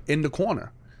that. In the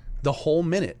corner, the whole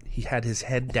minute he had his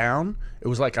head down. It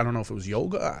was like, I don't know if it was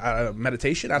yoga,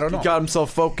 meditation. I don't know. He got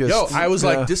himself focused. Yo, I was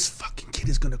like, this fucking kid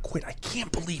is gonna quit. I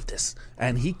can't believe this.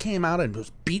 And he came out and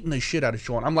was beating the shit out of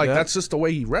Sean. I'm like, that's just the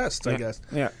way he rests, I guess.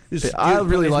 Yeah. I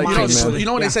really like him, man. You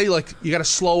know when they say like you got to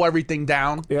slow everything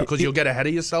down because you'll get ahead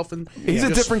of yourself. And he's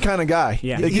a different kind of guy.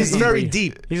 Yeah. Like, he's very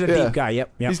deep. He's a deep guy.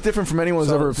 Yep. He's different from anyone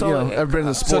who's ever been in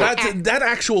the So sport. that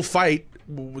actual fight,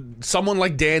 someone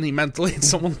like Danny mentally and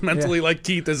someone mentally like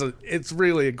Keith it's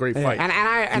really a great fight.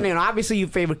 And obviously you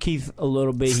favor Keith a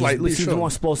little bit. Slightly, he's the more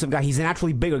explosive guy. He's a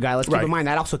naturally bigger guy. Let's keep in mind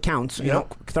that also counts. You know,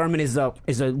 Thurman is a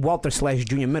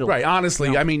welter/junior middle. Right.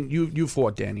 Honestly, I mean, you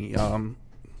fought Danny.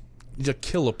 He's a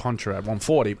killer puncher at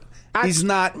 140. He's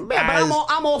not. Yeah, but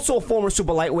I'm also a former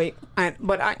super lightweight,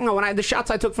 but the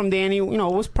shots I took from Danny,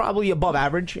 was probably above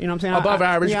average. You know what I'm saying? Above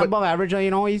average. Yeah, above average.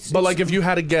 He's. But like, if you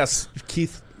had to guess,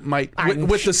 Keith might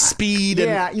with the speed.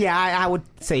 I would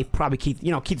say probably Keith.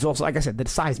 Keith's also, like I said, the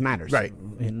size matters. Right.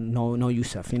 And no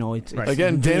Yusuf. It's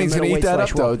again, Danny's gonna eat that up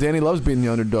though. Danny loves being the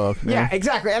underdog. Man. Yeah,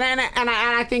 exactly. And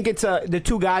I think it's the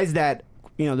two guys that.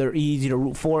 They're easy to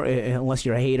root for unless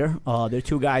you're a hater. They're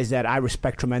two guys that I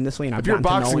respect tremendously, and I've gotten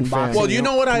to know in boxing. Well, you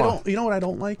know what I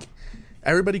don't like?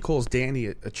 Everybody calls Danny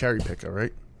a cherry picker,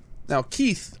 right? Now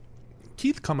Keith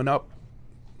coming up,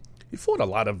 he fought a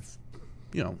lot of,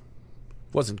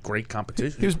 wasn't great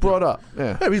competition. He was brought up.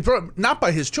 Yeah, he was brought up, not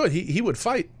by his choice. He would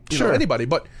fight anybody,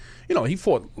 but he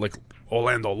fought like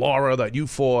Orlando Lara that you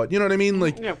fought. You know what I mean?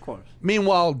 Like, yeah, of course.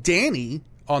 Meanwhile, Danny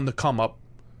on the come up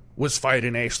was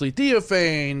fighting Ashley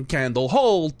Theophane, Kendall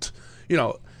Holt.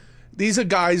 These are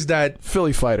guys that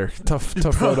Philly fighter, tough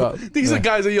road up. These are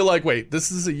guys that you're like, wait,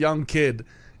 this is a young kid.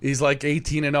 He's like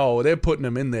 18-0. They're putting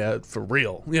him in there for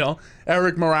real.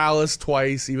 Eric Morales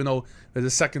twice, even though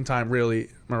the second time really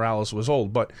Morales was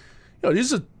old. But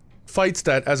these are fights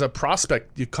that, as a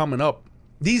prospect, you're coming up.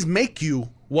 These make you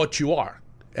what you are.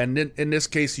 And in this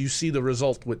case, you see the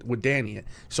result with Danny.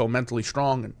 So mentally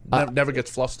strong and never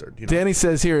gets flustered. Danny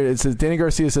says here, Danny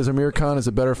Garcia says Amir Khan is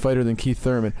a better fighter than Keith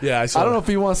Thurman. Yeah, I don't know if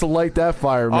he wants to light that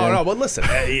fire, man. Oh, no, but listen,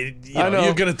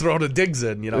 you're going to throw the digs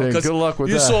in, good luck with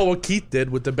that. You saw what Keith did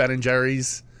with the Ben and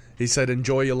Jerry's. He said,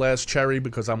 enjoy your last cherry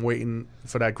because I'm waiting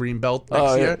for that green belt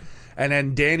next year. And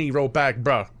then Danny wrote back,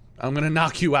 bro, I'm going to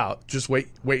knock you out. Just wait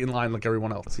in line like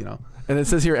everyone else, And it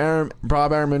says here,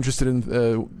 Bob Arum interested in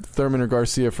Thurman or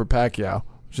Garcia for Pacquiao,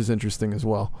 which is interesting as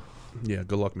well. Yeah,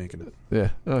 good luck making it.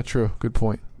 Yeah, true. Good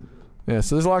point. Yeah,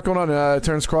 so there's a lot going on.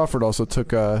 Terrence Crawford also took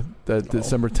that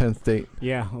December 10th date.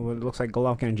 Yeah, well, it looks like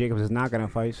Golovkin and Jacobs is not going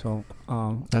to fight, so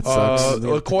that sucks.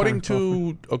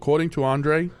 According to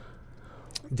Andre,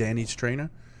 Danny's trainer,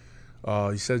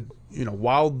 he said,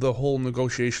 while the whole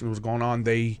negotiation was going on,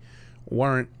 they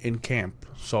weren't in camp.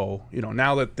 So,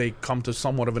 now that they come to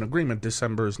somewhat of an agreement,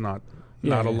 December is not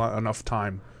enough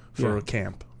time for a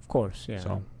camp. Of course, yeah.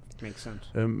 So makes sense.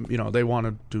 They want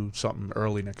to do something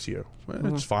early next year.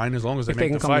 It's fine as long as they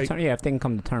make the fight. If they can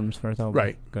come to terms first,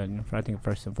 right? Good. I think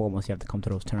first and foremost, you have to come to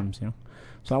those terms.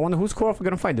 So I wonder who's Crawford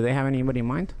going to fight. Do they have anybody in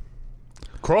mind?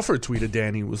 Crawford tweeted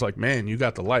Danny was like, "Man, you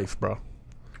got the life, bro."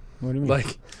 What do you mean?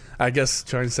 Like, I guess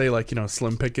trying to say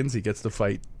Slim Pickens, he gets to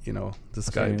fight. This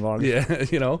guy. Yeah,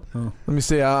 Let me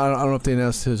see. I don't know if they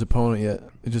announced his opponent yet.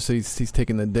 It just says he's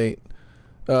taking the date.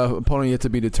 Opponent yet to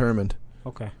be determined.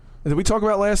 Okay. Did we talk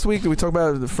about last week? Did we talk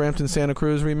about the Frampton-Santa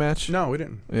Cruz rematch? No, we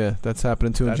didn't. Yeah, that's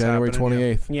happening too on January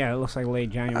 28th. Yeah, it looks like late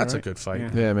January. That's a good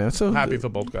fight. Yeah, man. So happy for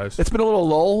both guys. It's been a little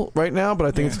lull right now, but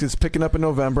I think it's picking up in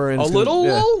November. And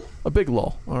lull? A big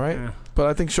lull, all right? Yeah. But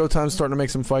I think Showtime's starting to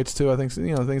make some fights too. I think it's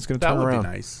going to turn around. That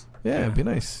would be nice. Yeah, it'd be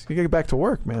nice. You get back to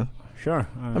work, man. Sure.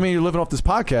 I mean, you're living off this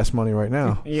podcast money right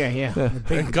now. Yeah. The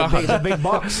big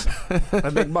bucks.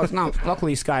 The big bucks. Now,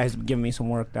 luckily, Sky has given me some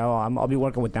work. I'll be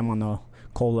working with them on the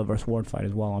Cola versus Ward fight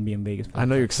as well. I'll be in Vegas. I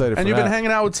know you're excited for that. And you've been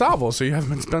hanging out with Salvo, so you haven't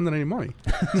been spending any money.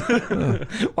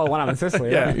 Well, when I'm in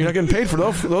Sicily, yeah. You're not getting paid for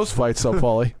those fights, though,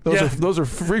 Paulie. Those are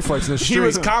free fights in the street. He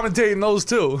was commentating those,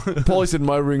 too. Paulie said,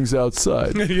 my ring's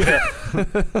outside. Yeah.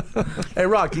 Hey,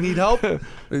 Rock, you need help?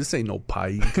 This ain't no pie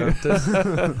eating contest.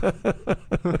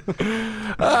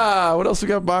 What else we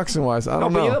got boxing wise? I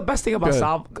don't know. But you know, the best thing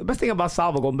about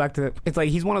Salvo, going back to it's like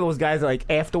he's one of those guys that, like,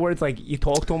 afterwards, like, you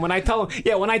talk to him. When I tell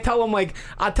him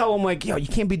like, yo, you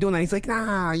can't be doing that. He's like,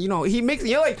 nah, you know, he makes,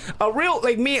 you know, like a real,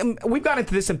 like, me. We've got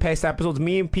into this in past episodes.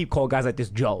 Me and Pete call guys like this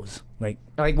Joes. Like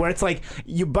where it's like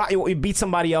you beat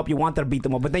somebody up, you want to beat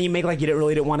them up, but then you make like you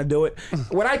really didn't want to do it.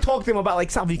 When I talk to him about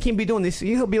like, Salvo, you can't be doing this,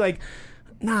 he'll be like,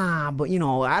 nah, but you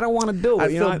know, I don't want to do it. I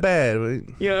feel bad.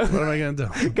 Yeah. What am I gonna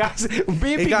do? Guys,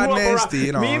 me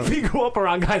and Pete grew up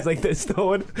around guys like this.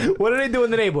 Though, what do they do in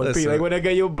the neighborhood? Pete? Like when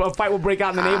a fight will break out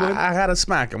in the neighborhood. I had to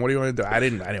smack him. What do you want to do? I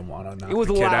didn't want to. It was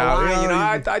a lot of lying. You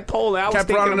know, I told him. I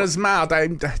kept running his mouth. I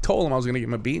told him I was gonna give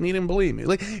him a beat, and he didn't believe me.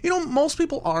 Like, you know, most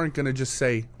people aren't gonna just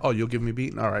say, "Oh, you'll give me a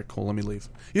beat." All right, cool. Let me leave.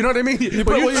 You know what I mean?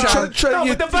 But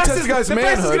the best is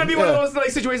gonna be one of those like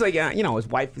situations. Like, yeah, you know, his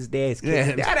wife is there. His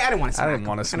kids. Yeah. I didn't want to smack him. I didn't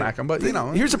want to smack him, but. You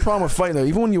know, here's the problem with fighting though.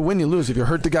 Even when you win, you lose. If you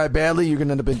hurt the guy badly, you're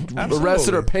gonna end up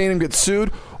arrested or paying him, get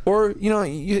sued, or you know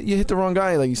you hit the wrong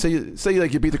guy. Like you say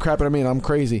like you beat the crap out of me and I'm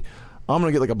crazy. I'm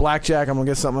gonna get like a blackjack. I'm gonna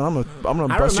get something. I'm gonna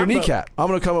bust your kneecap. I'm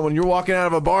gonna come up when you're walking out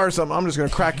of a bar or something. I'm just gonna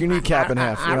crack your kneecap in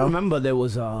half. You know? I remember there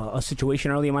was a situation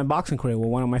early in my boxing career where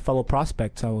one of my fellow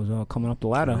prospects, I was coming up the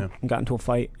ladder and got into a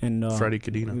fight, and Freddie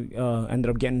Cadena ended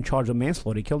up getting charged with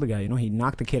manslaughter. He killed the guy. You know, he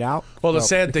knocked the kid out. Well, the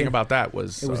sad thing about that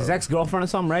was it was his ex-girlfriend or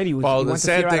something, right? He the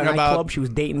sad thing about club. She was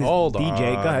dating his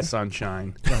DJ. Go ahead,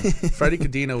 sunshine. Freddie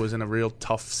Cadena was in a real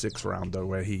tough 6-rounder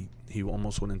where he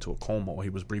almost went into a coma. He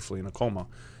was briefly in a coma.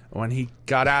 When he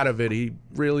got out of it, he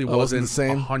really wasn't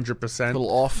 100%. A little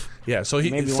off. Yeah, so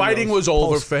fighting was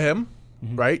over for him,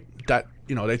 right? That,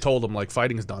 you know, they told him, like,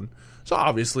 fighting's done. So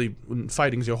obviously, when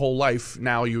fighting's your whole life,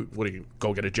 now you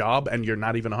go get a job and you're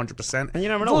not even 100%. And you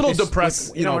never know. A little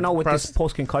depressed. You never know with this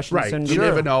post-concussion syndrome. You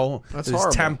never know. That's his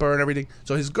horrible. Temper and everything.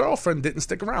 So his girlfriend didn't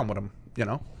stick around with him, you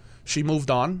know. She moved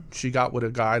on. She got with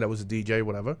a guy that was a DJ,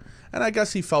 whatever. And I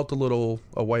guess he felt a little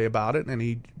away about it, and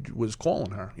he was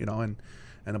calling her, you know, and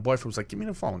the boyfriend was like, give me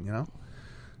the phone, you know?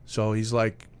 So he's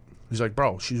like,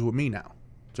 bro, she's with me now.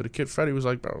 So the kid, Freddie, was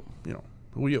like, bro, you know,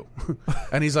 who are you?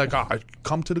 And he's like,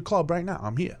 come to the club right now.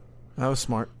 I'm here. That was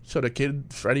smart. So the kid,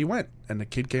 Freddie, went. And the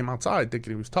kid came outside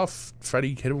thinking he was tough.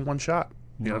 Freddie hit him with one shot.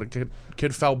 You know, the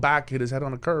kid fell back, hit his head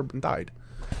on the curb, and died.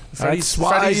 That's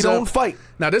why you don't fight.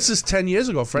 Now, this is 10 years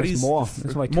ago. Freddie's more.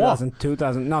 It's like 2003,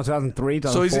 2004.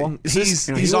 So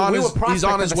he's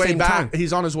on his way back.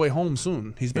 He's on his way home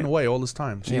soon. He's been away all this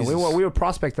time. Yeah, we were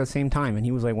prospects at the same time, and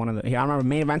he was like one of the. I remember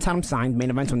Main Events had him signed. Main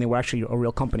Events, when they were actually a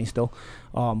real company still,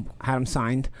 had him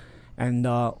signed, and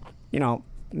you know,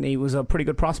 he was a pretty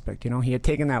good prospect. You know, he had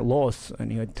taken that loss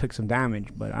and he had took some damage.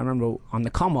 But I remember on the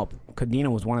come up, Cadena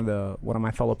was one of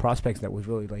my fellow prospects that was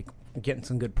really like getting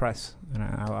some good press. And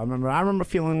I remember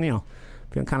feeling, you know,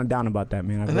 feeling kind of down about that,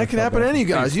 man. And that can happen to any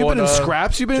guys. You've been in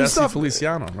scraps. You've been in Jesse stuff.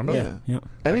 Feliciano, remember? Yeah.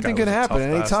 Anything can happen at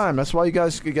any time. That's why you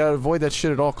got to avoid that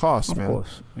shit at all costs, man. Of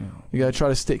course. Yeah. You got to try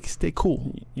to stay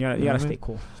cool. You got to stay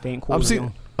cool. Staying cool.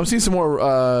 I'm seeing some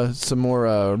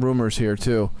more rumors here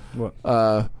too.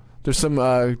 What? There's some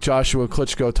Joshua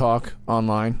Klitschko talk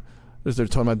online. They're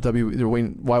talking about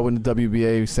why wouldn't the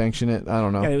WBA sanction it? I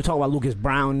don't know. Yeah, they were talking about Lucas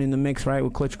Brown in the mix, right,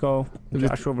 with Klitschko.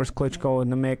 Joshua versus Klitschko in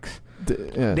the mix.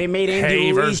 They made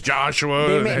Andy Ruiz versus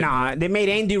Joshua. They made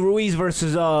Andy Ruiz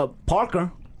versus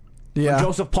Parker. Yeah,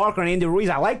 Joseph Parker and Andy Ruiz.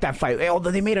 I like that fight.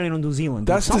 Although they made it in New Zealand.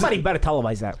 Somebody better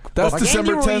televise that. That's like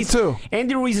December 10th too.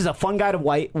 Andy Ruiz is a fun guy to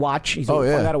watch. He's a fun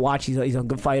guy to watch. He's a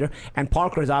good fighter. And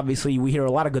Parker is obviously, we hear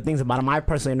a lot of good things about him. I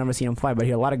personally have never seen him fight, but I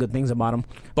hear a lot of good things about him.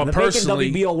 But the personally,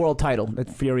 vacant WBO world title that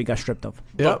Fury got stripped of.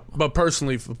 Yep. But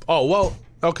personally,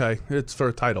 okay, it's for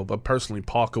a title. But personally,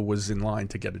 Parker was in line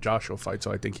to get a Joshua fight,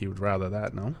 so I think he would rather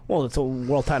that. No. Well, it's a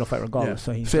world title fight regardless. Yeah.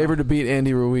 So he's favored to beat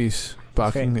Andy Ruiz.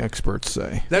 Boxing experts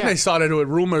say. Then they started with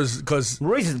rumors because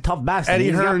Ruiz is a tough bastard.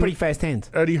 He's got pretty fast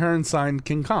hands. Eddie Hearn signed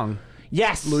King Kong.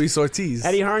 Yes. Luis Ortiz.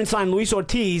 Eddie Hearn signed Luis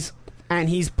Ortiz, and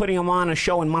he's putting him on a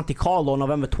show in Monte Carlo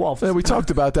November 12th. Yeah, we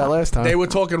talked about that last time. They were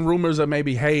talking rumors of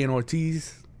maybe Hay and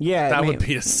Ortiz. Yeah. That would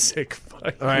be a sick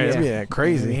fight. Yeah,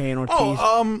 crazy. Hay and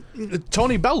Ortiz.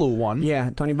 Tony Bellew won.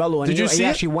 Yeah, Tony Bellew. And Did you see he it?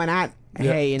 actually went at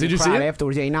Hay in the crowd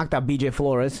afterwards. Yeah, he knocked out BJ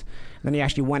Flores. Then he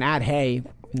actually went at Hay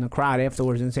in the crowd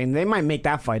afterwards and saying they might make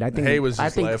that fight. I think Hay was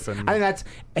just laughing. I think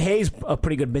Hay's a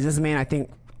pretty good businessman. I think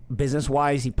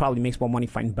business-wise, he probably makes more money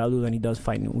fighting Bellew than he does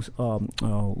fighting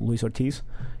Luis Ortiz.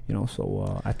 You know,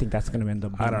 so I think that's going to end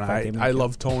up. I don't know. I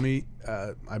love Tony.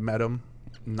 I met him.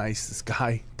 Nicest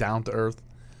guy, down to earth.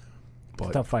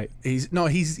 But tough fight. He's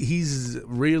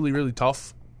really really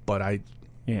tough. But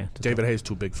Yeah. David Hayes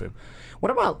too big for him.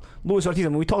 What about Luis Ortiz? I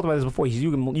mean, we talked about this before. He's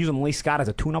using Malik Scott as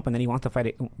a tune-up, and then he wants to fight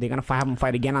it. They're going to have him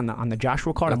fight again on the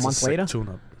Joshua card That's a month sick later.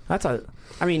 Tune-up.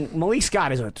 I mean, Malik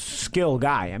Scott is a skilled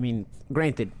guy. I mean,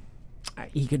 granted,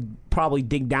 he could probably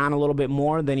dig down a little bit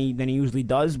more than he usually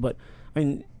does, but I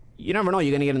mean, you never know.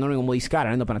 You're going to get in the ring with Malik Scott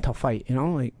and end up in a tough fight. You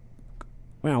know, like,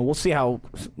 we'll see how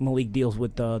Malik deals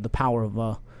with the power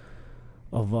of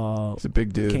He's a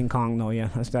big dude. King Kong. No, yeah,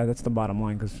 that's the bottom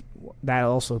line, because that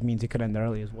also means it could end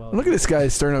early as well. Look at this guy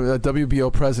stirring up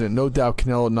WBO president. No doubt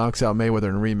Canelo knocks out Mayweather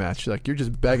in a rematch. Like, you're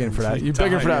just begging for that. You're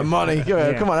begging for that money.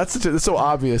 Yeah. Come on, that's so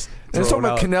obvious. And it's talking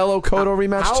about Canelo Cotto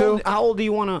rematch too. How old do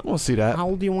you want to? We'll see that. How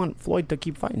old do you want Floyd to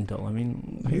keep fighting till? I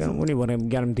mean, what do you want to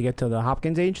get him to get to the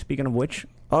Hopkins age? Speaking of which,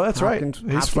 oh, that's Hopkins,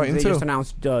 right. He's fighting they too. Just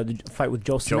announced the fight with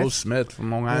Joe Smith. Joe Smith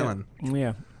from Long Island.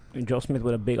 Yeah. And Joe Smith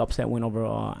with a big upset win over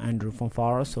Andrew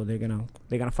Fonfara, so they're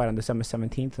gonna fight on December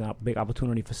 17th. A big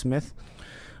opportunity for Smith.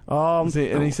 And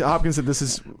he said, Hopkins said this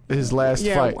is his last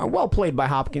fight. Yeah, well played by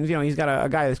Hopkins. You know, he's got a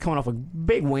guy that's coming off a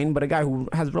big win, but a guy who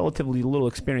has relatively little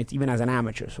experience even as an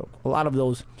amateur. So a lot of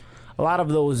those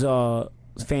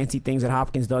fancy things that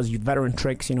Hopkins does, veteran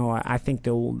tricks, you know, I think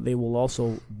they will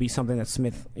also be something that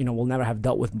Smith, you know, will never have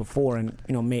dealt with before, and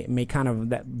you know may kind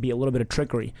of that be a little bit of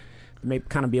trickery. May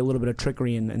kind of be a little bit of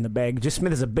trickery in the bag. Just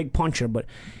Smith is a big puncher, but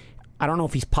I don't know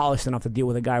if he's polished enough to deal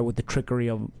with a guy with the trickery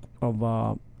of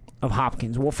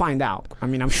Hopkins. We'll find out. I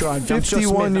mean, I'm sure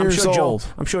 51 years old.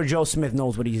 I'm sure Joe Smith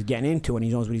knows what he's getting into, and he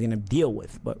knows what he's going to deal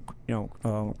with. But you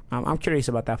know, I'm curious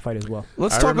about that fight as well.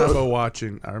 I remember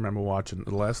watching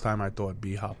the last time I thought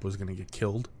B-Hop was going to get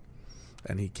killed,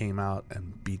 and he came out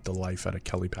and beat the life out of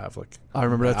Kelly Pavlik. I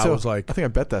remember that too. I was like, I think I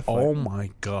bet that fight. Oh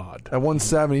my God! At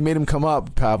 170, he made him come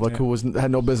up. Pavlik, who had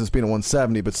no business being at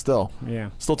 170, but still,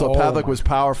 still thought Pavlik was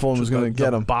powerful and was going to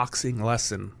get him. Boxing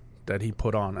lesson that he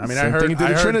put on. I mean, Same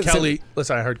I heard Kelly.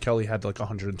 Listen, I heard Kelly had like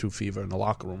 102 fever in the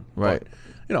locker room. Right. But,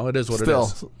 you know, it is what it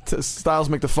is. Styles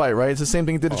make the fight, right? It's the same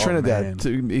thing he did to Trinidad.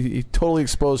 He totally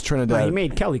exposed Trinidad. Right, he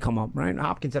made Kelly come up, right?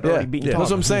 Hopkins had already beaten. That's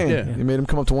what I'm saying. Yeah. He made him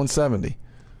come up to 170.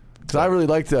 Because I really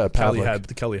liked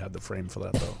Pavlik. Kelly had the frame for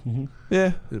that, though.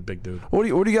 Yeah, he's a big dude. What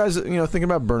do you guys thinking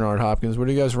about Bernard Hopkins? Where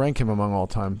do you guys rank him among all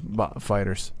time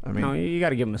fighters? I mean, you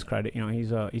got to give him his credit. You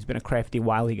know, he's been a crafty,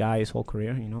 wily guy his whole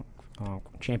career. You know,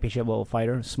 championship level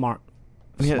fighter, smart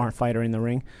fighter in the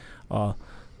ring.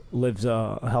 Lives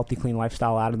a healthy, clean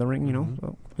lifestyle out of the ring. You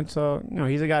know, so it's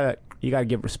he's a guy that you got to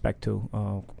give respect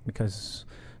to because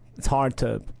it's hard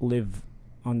to live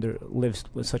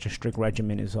with such a strict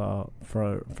regimen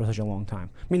for such a long time.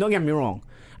 I mean, don't get me wrong.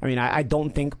 I mean, I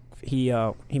don't think he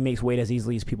makes weight as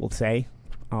easily as people say.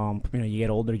 You know, you get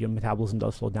older, your metabolism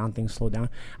does slow down. Things slow down.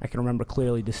 I can remember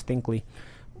clearly, distinctly,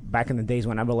 back in the days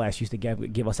when Everlast used to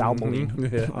give us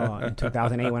Alboline in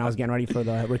 2008 when I was getting ready for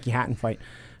the Ricky Hatton fight.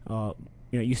 You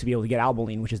know, you used to be able to get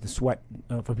Alboline, which is the sweat.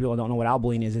 For people who don't know what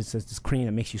Alboline is, it's this cream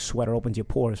that makes you sweat or opens your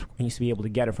pores. I used to be able to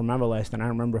get it from Everlast, and I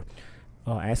remember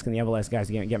asking the Everlast guys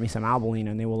to get me some Alboline,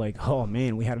 and they were like, "Oh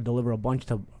man, we had to deliver a bunch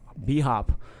to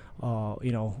B-Hop,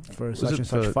 you know, for such and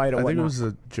such fight." I think it was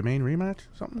a Jermaine rematch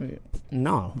or something.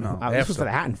 No. This was for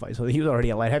the Hatton fight, so he was already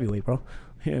at light heavyweight, bro.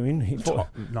 You know what I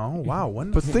mean? No, wow.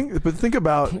 When? But think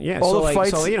about all the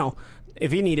fights. So you know,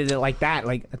 if he needed it like that,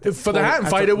 like for the Hatton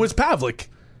fight, it was Pavlik.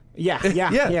 Yeah,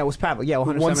 it was Pavlik. Yeah,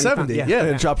 170. Yeah,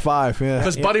 and drop 5. Yeah,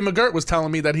 because Buddy McGirt was telling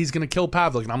me that he's going to kill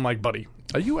Pavlik, and I'm like, Buddy,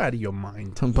 are you out of your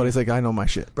mind? And Buddy's like, I know my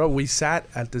shit, bro. We sat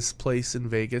at this place in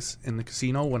Vegas in the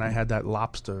casino when I had that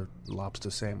lobster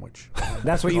sandwich.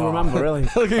 That's what you remember, really?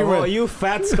 Oh, you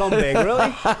fat scumbag,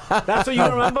 really? That's what you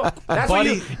remember? That's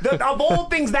Buddy, what you. Of all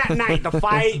things that night, the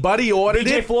fight. Buddy ordered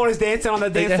BJ it. Flores dancing on the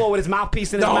dance floor with his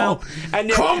mouthpiece in his mouth.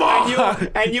 And come on,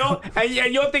 and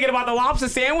you're thinking about the lobster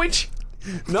sandwich.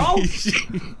 No,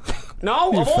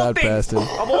 no. You of all fat things, bastard.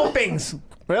 of all things,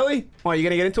 really? Oh, you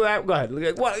gonna get into that? Go ahead.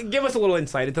 Well, give us a little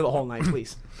insight into the whole night,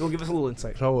 please. Give us a little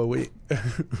insight. So we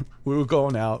were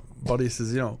going out. Buddy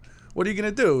says, what are you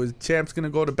gonna do? Is Champ's gonna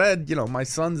go to bed? You know, my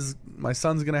son's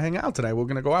gonna hang out tonight. We're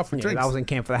gonna go out for drinks. I was in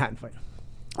camp for the Hatton fight.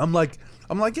 I'm like,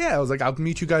 yeah. I was like, I'll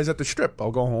meet you guys at the strip. I'll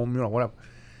go home. You know, whatever.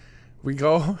 We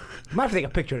go. Might have to take a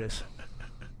picture of this.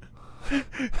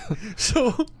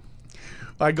 So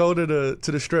I go to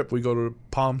the strip. We go to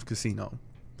Palms Casino,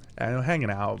 and I'm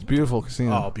hanging out. It's beautiful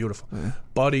casino. Oh, beautiful. Yeah.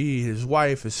 Buddy, his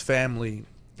wife, his family,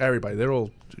 everybody. They're all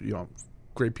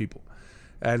great people,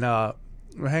 and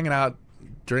we're hanging out,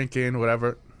 drinking,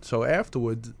 whatever. So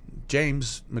afterwards,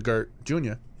 James McGirt Jr.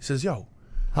 He says, "Yo,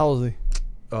 how old is he?"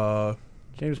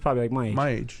 James is probably like my age. My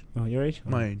age. Oh, your age?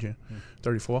 My age. Yeah,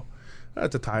 34.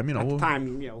 At the time, At the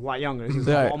time, a lot younger. This was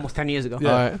Yeah. almost 10 years ago.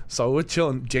 Yeah. Right. So we're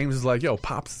chilling. James is like, "Yo,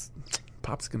 Pops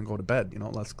Pop's gonna go to bed.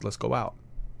 Let's go out.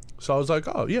 So I was like,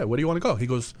 oh yeah, where do you want to go? He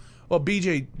goes, well,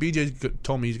 BJ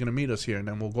told me he's gonna meet us here, and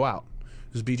then we'll go out.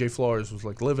 Because BJ Flores was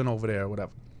like living over there or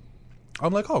whatever.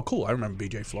 I'm like, oh cool, I remember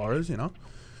BJ Flores, Well,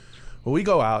 we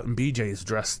go out, and BJ is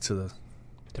dressed to the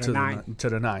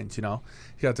nines, He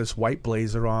got this white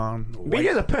blazer on.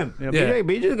 BJ's a pimp.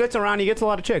 BJ gets around. He gets a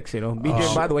lot of chicks.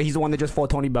 BJ, by the way, he's the one that just fought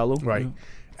Tony Bellew. Right.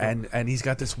 And he's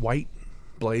got this white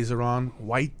blazer on,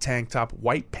 white tank top,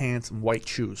 white pants, and white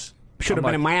shoes. Should have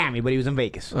been in Miami, but he was in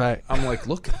Vegas. Right. I'm like,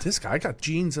 look at this guy. I got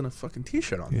jeans and a fucking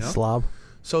t-shirt on. You slob.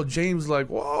 So James like,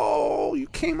 whoa, you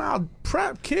came out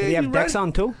prep, kid. Did he have decks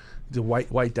on too? The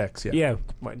white decks, yeah. Yeah.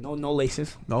 No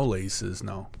laces. No laces,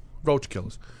 no. Roach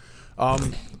killers.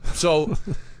 So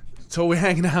we're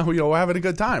hanging out, we're having a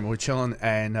good time. We're chilling,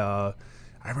 and I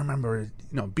remember,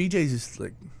 BJ's just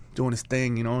like doing his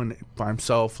thing, and by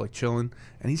himself, like chilling,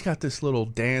 and he's got this little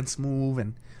dance move,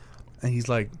 and he's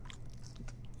like,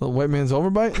 little white man's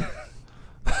overbite.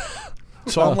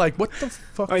 So I'm like, what the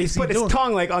fuck? He's put his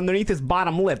tongue like underneath his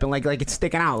bottom lip, and like it's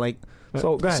sticking out, like.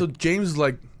 So go ahead. So James is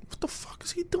like, what the fuck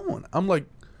is he doing? I'm like,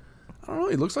 I don't know.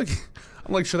 He looks like.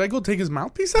 I'm like, should I go take his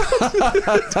mouthpiece out?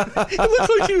 He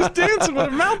looked like he was dancing with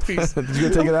a mouthpiece. Did you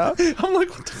go take it out? I'm like,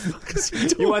 what the fuck is he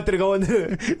doing? You wanted to go in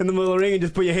the middle of the ring and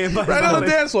just put your hand by right on the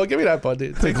dance floor. Give me that, bud.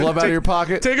 Take a glove out of your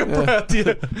pocket. Take a breath.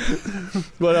 Yeah.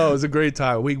 But it was a great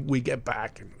time. We get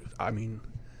back, and I mean,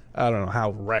 I don't know how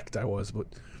wrecked I was, but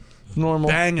normal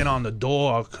banging on the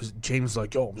door because James was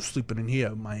like, yo, I'm sleeping in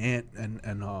here. My aunt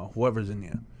and whoever's in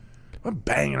here. I'm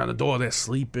banging on the door. They're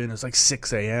sleeping. It's like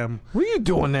 6 a.m. What are you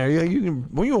doing there?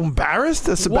 Were you embarrassed,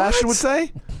 as Sebastian would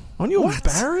say? Aren't you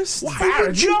embarrassed?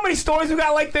 Embarrassed? You know how many stories we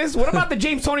got like this? What about the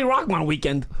James Tony Rockman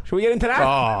weekend? Should we get into that?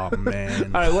 Oh, man.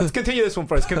 All right, let's continue this one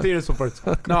first.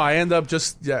 No, I end up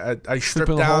just, I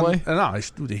stripped down.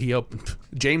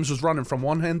 James was running from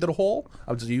one end of the hall.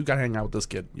 I was just, you got to hang out with this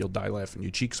kid. You'll die laughing. Your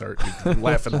cheeks hurt. You're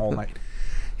laughing the whole night.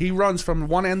 He runs from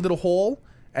one end of the hall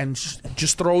and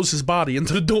just throws his body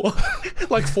into the door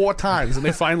like 4 times, and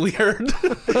they finally heard.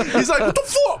 He's like, what the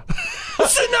fuck? I'm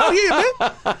sitting out here, man.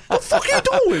 What the fuck are you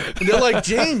doing? And they're like,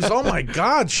 James, oh my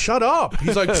God, shut up.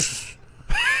 He's like, shh.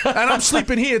 And I'm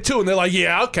sleeping here too. And they're like,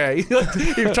 yeah, okay. He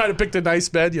was trying to pick the nice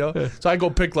bed, So I go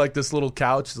pick like this little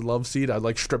couch, the love seat. I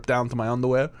like strip down to my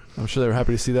underwear. I'm sure they were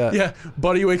happy to see that. Yeah.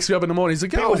 Buddy wakes me up in the morning. He's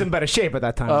like, yo. He was in better shape at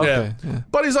that time. Oh, okay. Yeah.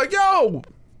 Buddy's like, yo.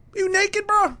 You naked,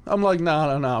 bro? I'm like, no.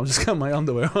 I'm just got my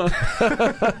underwear on.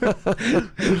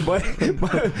 But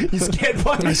you scared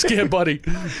Buddy? I scared Buddy.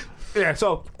 Yeah,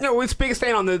 so, we're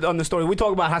staying on the story. We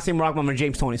talk about Hasim Rockman and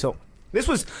James Toney. So, this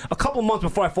was a couple months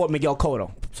before I fought Miguel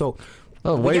Cotto. So,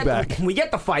 way back. We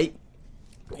get the fight.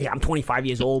 Yeah, I'm 25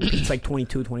 years old. It's like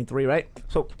 22, 23, right?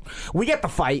 So, we get the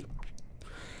fight.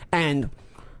 And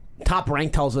Top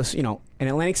Rank tells us, in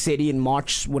Atlantic City in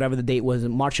March, whatever the date was,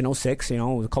 in March in 06, it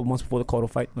was a couple months before the Cotto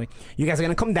fight. Like, you guys are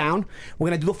going to come down. We're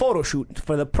going to do the photo shoot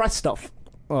for the press stuff.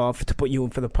 To put you in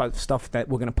for the stuff that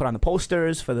we're going to put on the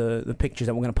posters, for the pictures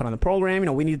that we're going to put on the program.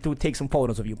 We need to take some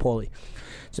photos of you, Paulie.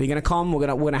 So you're going to come. We're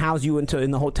going to house you in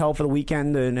the hotel for the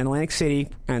weekend in Atlantic City.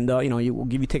 And, we'll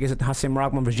give you tickets at the Hasim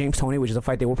Rockman versus James Toney, which is a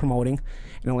fight they were promoting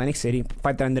in Atlantic City.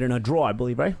 Fight that ended in a draw, I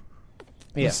believe, right?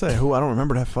 Yeah. Let's say, I don't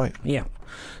remember that fight. Yeah.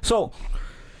 So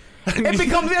it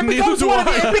becomes you're gonna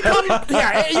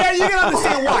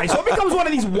understand why. So it becomes one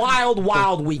of these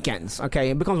wild weekends. Okay,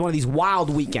 it becomes one of these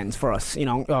wild weekends for us.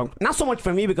 Not so much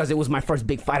for me because it was my first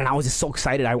big fight and I was just so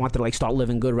excited. I wanted to start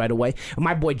living good right away.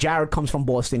 My boy Jared comes from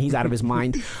Boston. He's out of his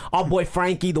mind. Our boy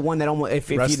Frankie, the one that almost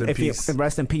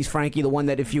rest in peace, Frankie, the one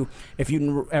that if you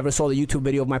ever saw the YouTube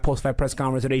video of my post-fight press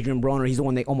conference with Adrian Broner, he's the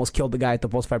one that almost killed the guy at the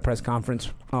post-fight press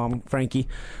conference. Frankie,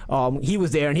 he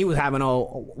was there and he was having a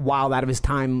wild out of his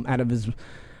time.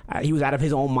 He was out of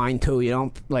his own mind too,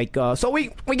 so we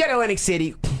get to Atlantic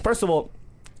City. First of all,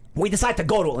 we decide to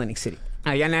go to Atlantic City,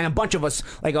 and then a bunch of us,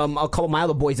 a couple of my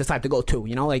other boys, decide to go too.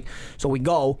 So we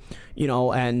go,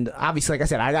 and obviously, like I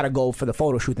said, I gotta go for the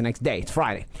photo shoot the next day. It's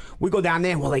Friday. We go down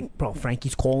there, and we're like, bro,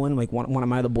 Frankie's calling. One of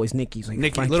my other boys, Nicky's like,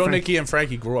 Nicky and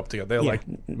Frankie grew up together. They're like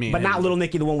me, but not little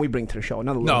Nicky, the one we bring to the show.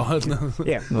 Another no,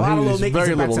 yeah, a lot of little Nicky's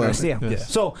very little. Yeah.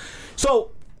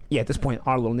 So. Yeah, at this point,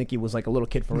 our little Nicky was like a little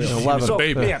kid for real. 11. So,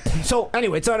 baby. Yeah. So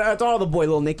anyway, it's our other boy,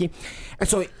 little Nicky, and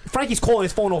so Frankie's calling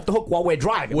his phone off the hook while we're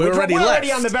driving. We're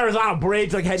already on the Verrazano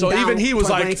Bridge, heading down. So even he was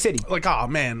Atlantic City. oh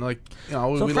man, we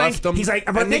Frank, left him. He's like,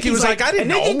 and Nicky was like, I didn't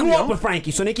know. Nicky grew up with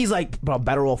Frankie, so Nicky's like, bro,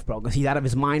 better off, bro, because he's out of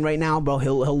his mind right now, bro.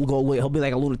 He'll be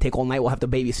like a lunatic all night. We'll have to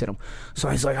babysit him. So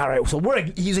he's like, all right. So we're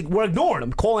ignoring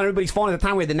him, calling everybody's phone at the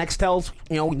time. We had the Nextels,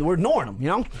 we're ignoring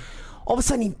him. All of a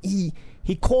sudden he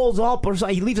he calls up or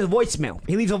something. He leaves a voicemail.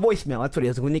 That's what it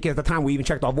is. When Nikki, at the time, we even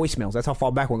checked our voicemails. That's how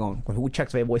far back we're going. Who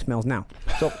checks their voicemails now?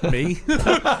 So Me?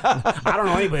 I don't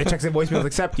know anybody that checks their voicemails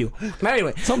except you. But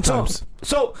anyway, Sometimes.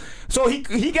 So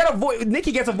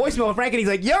Nikki gets a voicemail from Frank, and he's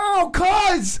like, "Yo,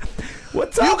 cuz,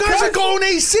 what's up? You guys cuz?" are going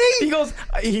AC? He goes,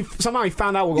 somehow he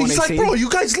found out we're going He's AC. like, bro, you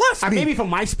guys left me. Maybe from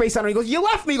MySpace, I don't know. He goes, you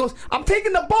left me. He goes, I'm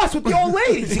taking the bus with the old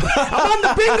ladies. I'm on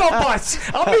the bingo bus.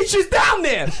 I'll meet you down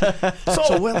there.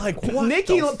 So we're like, what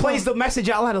Nikki the plays the message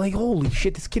out loud, like, holy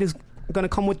shit, this kid is gonna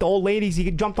come with the old ladies.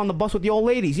 He jumped on the bus with the old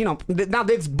ladies. You know, now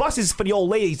there's buses for the old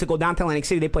ladies to go down to Atlantic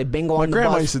City. They play bingo on the bus.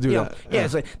 grandma used to do you that. know. Yeah.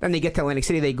 So then they get to Atlantic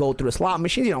City. They go through the slot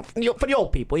machines. You know, for the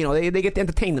old people. You know, they get to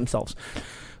entertain themselves.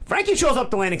 Frankie shows up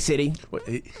to Atlantic City.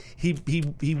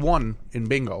 He won in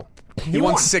bingo. He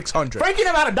won 600. Frankie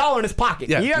never had $1 in his pocket.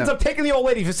 Yeah, He ends no. up taking the old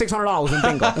lady for $600 in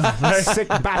bingo. Sick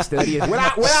bastard he is.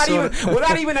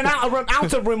 Without even an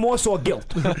ounce of remorse or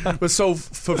guilt. But so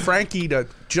for Frankie to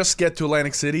just get to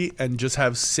Atlantic City and just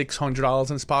have $600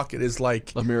 in his pocket is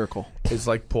like A miracle. It's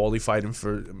like Paulie fighting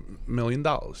for $1 million.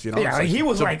 You know, Yeah, It's he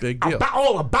was it's a like big deal.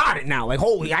 all about it now. Like,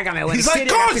 holy, I got Atlantic He's like,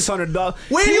 City. I got "Cuz, $600.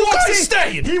 where He you walks guys in-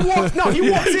 staying?"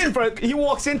 He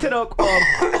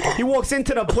walks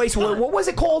into the place where, what was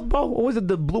it called, bro? What was it?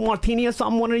 The Blue Martini or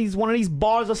something? One of these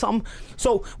bars or something.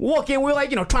 So we walk in, we're like,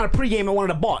 you know, trying to pregame at one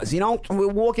of the bars. You know, we're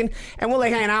walking and we're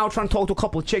like hanging out, trying to talk to a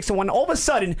couple of chicks, and when all of a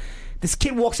sudden, this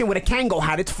kid walks in with a Kango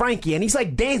hat. It's Frankie, and he's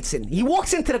like dancing. He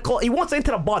walks into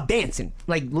the bar dancing,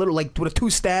 like little, like with a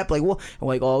two-step. Like, I'm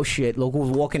like, oh shit, look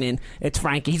who's walking in. It's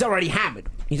Frankie. He's already hammered.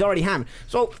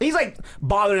 So he's like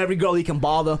bothering every girl he can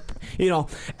bother, you know.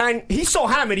 And he's so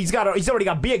hammered, he's already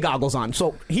got beer goggles on.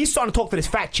 So he's starting to talk to this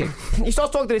fat chick. He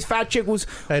starts talking to this fat chick who's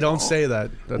Hey, don't say that.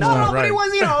 That's no, not but right. he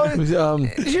was, you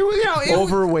know, she was, you know,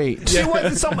 Overweight. She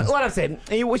wasn't somebody. What I said,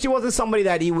 she wasn't somebody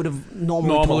that he would have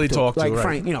normally talked to, like right.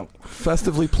 Frank, you know.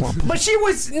 Festively plump. But she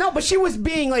was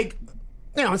being like,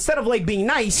 you know, instead of like being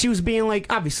nice, she was being like,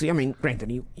 obviously, I mean,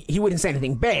 granted, he wouldn't say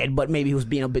anything bad, but maybe he was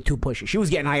being a bit too pushy. She was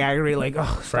getting like angry, like, oh,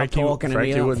 stop Frankie talking to me.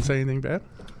 You know? wouldn't say anything bad.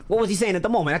 What was he saying at the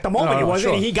moment? At the moment, he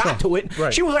wasn't. sure, He got to it.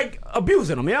 Right. She was like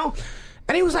abusing him, you know?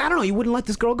 And he was like, I don't know, he wouldn't let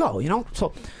this girl go, you know?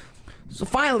 So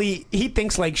finally, he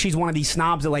thinks like she's one of these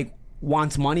snobs that like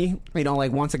wants money, you know,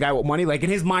 like wants a guy with money. Like in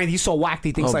his mind, he's so whacked,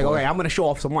 he thinks Oh, like, boy. okay, I'm gonna show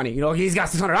off some money. You know, he's got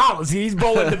 $600. He's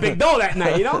rolling the big dough that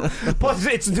night, you know. Plus,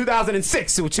 it's in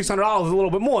 2006, which $600 is a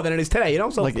little bit more than it is today, you know.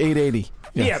 So Like 880.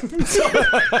 yeah.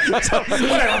 So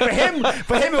whatever.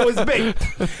 For him, it was big.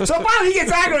 So finally, he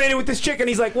gets aggravated with this chick, and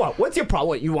he's like, "What? What's your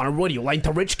problem? What do you like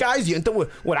to rich guys? You into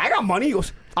what? I got money." He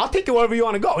goes, "I'll take you wherever you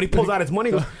want to go." And he pulls out his money.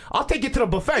 He goes, "I'll take you to the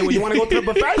buffet. Well, you want to go to the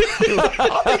buffet? He goes,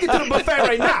 I'll take you to the buffet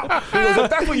right now." He goes, "If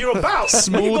that's what you're about."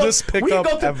 Smoothest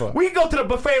pickup ever. We can go to the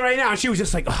buffet right now. And she was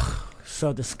just like, "Oh,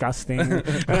 so disgusting."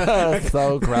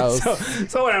 So gross.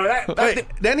 So whatever. Hey,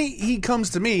 then he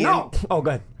comes to me. No. Oh,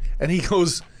 good. And he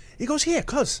goes, here,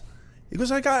 cuz. He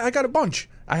goes, I got a bunch.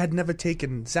 I had never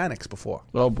taken Xanax before.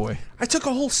 Oh boy. I took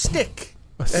a whole stick.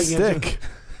 A stick.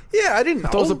 Yeah, I didn't know.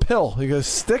 That was a pill. You go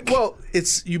stick. Well,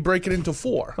 you break it into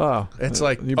 4. Oh. It's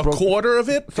like You a broke- quarter of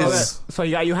it So, is. so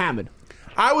you got you hammered.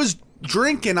 I was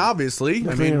drinking, obviously.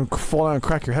 I I mean, mean, fall down and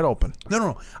crack your head open.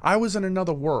 no. I was in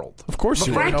another world. Of course But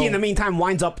you Frankie, were. in the meantime,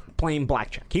 winds up playing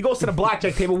blackjack. He goes to the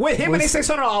blackjack table with him and his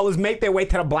 $600 make their way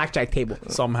to the blackjack table.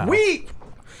 Somehow.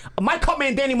 My cut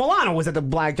man Danny Milano was at the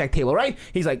blackjack table, right?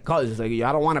 He's like, cuz, like,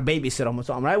 I don't want to babysit him or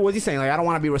something, right? What's he saying? Like, I don't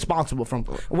want to be responsible for him.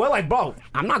 We're like, bro,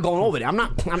 I'm not going over there. I'm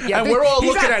not. And we're all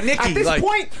looking at Nicky, At this like-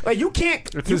 point, like, you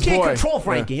can't his boy. control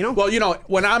Frankie, you know? Well, you know,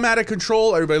 when I'm out of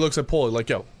control, everybody looks at Paulie like,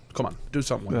 yo, come on, do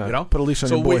something with it, Yeah, you know? put a leash on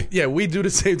so your boy. we do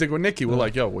the same thing with Nicky. We're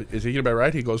like, yo, is he going to be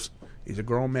right? He goes, he's a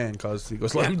grown man, cuz. He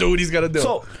goes, let him do what he's got to do.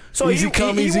 So Easy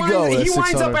come, easy winds, go, He that's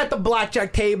winds up 600. at the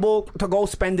blackjack table to go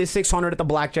spend his $600 at the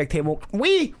blackjack table.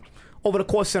 Over the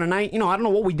course of the night, you know, I don't know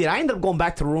what we did. I ended up going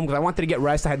back to the room because I wanted to get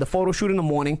rest. I had the photo shoot in the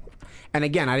morning. And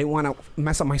again, I didn't want to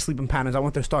mess up my sleeping patterns. I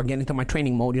wanted to start getting into my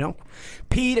training mode, you know?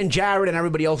 Pete and Jared and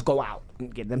everybody else go out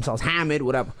and get themselves hammered,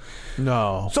 whatever.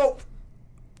 No. So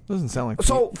Doesn't sound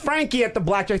like. Frankie at the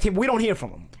blackjack table, we don't hear from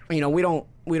him. You know, we don't.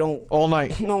 All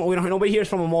night. No, we don't. Nobody hears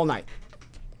from him all night.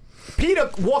 Peter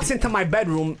walks into my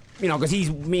bedroom, you know, because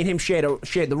me and him shared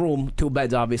the room, 2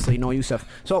 beds, obviously, no Yusuf.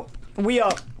 So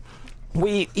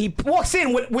he walks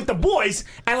in with the boys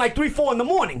at like 3-4 in the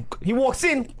morning. He walks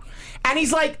in, and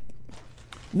he's like,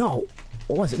 no.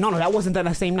 What was it? No, that wasn't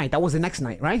that same night. That was the next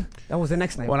night, right? That was the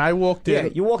next night. when I walked in,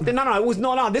 Yeah, you walked in. No, it was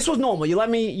no. This was normal. You let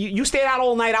me. You stayed out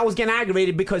all night. I was getting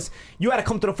aggravated because you had to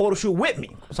come to the photo shoot with me.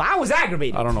 So I was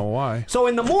aggravated. I don't know why. So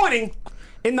in the morning,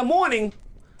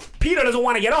 Peter doesn't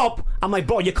want to get up. I'm like,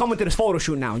 bro, you're coming to this photo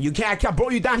shoot now. You can't, bro,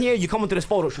 you down here. You coming to this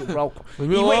photo shoot, bro.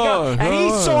 You wake up, and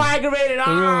he's so aggravated.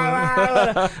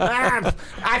 I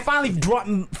finally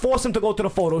forced him to go to the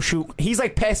photo shoot. He's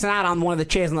like passing out on one of the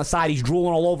chairs on the side. He's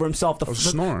drooling all over himself.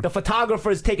 The photographer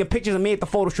is taking pictures of me at the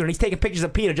photo shoot, and he's taking pictures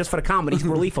of Peter just for the comedy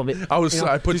relief of it.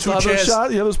 I put 2 chairs. You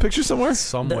have those pictures somewhere?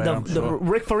 Somewhere.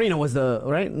 Rick Farina was the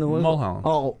right. Mulholland.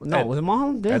 Oh no, was it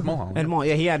Mulholland? Ed Mulholland. Ed Mulholland.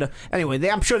 Yeah, he had. Anyway,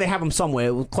 I'm sure they have him somewhere.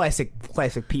 It was classic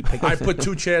Pete pictures. I put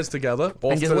 2 chairs together,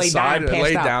 off and to the side, and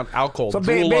laid down, out cold. So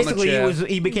basically,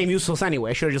 he became useless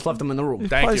anyway. I should have just left him in the room.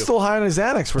 Thank you. He's still high on his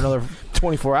Xanax for another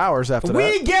 24 hours after that.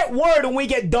 We get word when we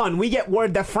get done. We get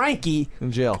word that Frankie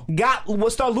in jail will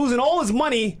start losing all his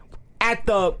money at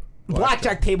the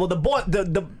blackjack table.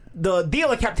 The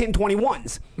dealer kept hitting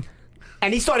 21s,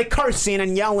 and he started cursing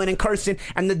and yelling and cursing.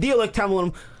 And the dealer telling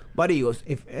him, buddy, he goes,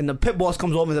 and the pit boss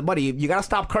comes over and says, buddy, you gotta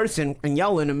stop cursing and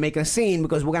yelling and making a scene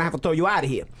because we're gonna have to throw you out of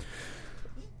here.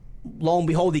 Lo and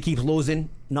behold, he keeps losing.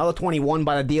 Another 21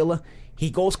 by the dealer. He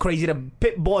goes crazy. The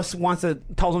pit boss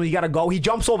tells him he gotta go. He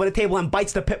jumps over the table and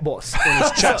bites the pit boss in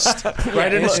his chest,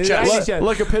 right in his chest,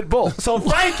 like a pit bull. So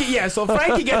Frankie gets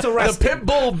arrested. The pit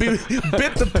bull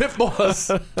bit the pit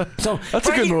boss. So that's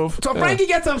a good move. So Frankie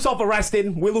gets himself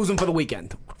arrested. We lose him for the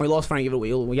weekend. We lost Frankie for the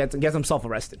week. We gets himself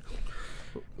arrested.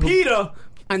 Peter,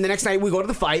 and the next night we go to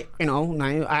the fight.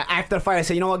 After the fight, I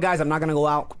said, you know what, guys, I'm not gonna go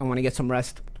out. I want to get some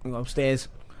rest. I go upstairs.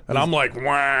 And I'm like,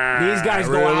 wow. These guys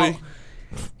go out.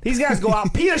 These guys go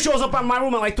out. Peter shows up at my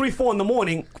room at like 3-4 in the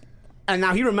morning. And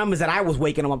now he remembers that I was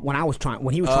waking him up when he was trying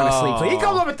to sleep. So he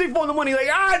comes up at 3-4 in the morning. He's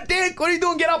like, Dick, what are you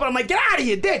doing? Get up. And I'm like, get out of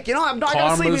here, Dick. I'm not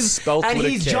going to sleep. And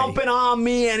he's jumping on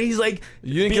me. And he's like...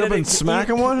 You didn't get up and smack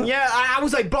him one? Yeah, I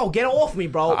was like, bro, get off me,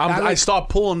 bro. I start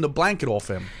pulling the blanket off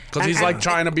him. Because he's like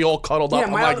trying to be all cuddled up.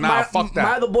 I'm like, nah, fuck that.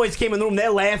 My other boys came in the room.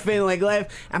 They're laughing.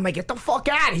 I'm like, get the fuck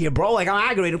out of here, bro. Like, I'm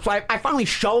aggravated. So I finally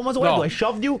shove him. I was like, I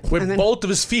shoved you. With both of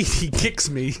his feet, he kicks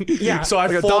me. Yeah. So I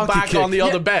fall back on the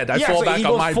other bed. I fall back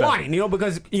on my bed. Flying,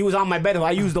 because he was on my bed. I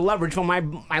used the leverage from my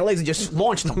legs and just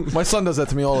launched him. My son does that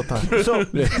to me all the time.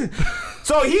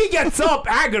 So he gets up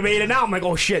aggravated. Now I'm like,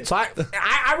 oh shit. So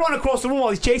I run across the room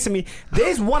while he's chasing me.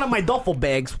 There's one of my duffel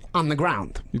bags on the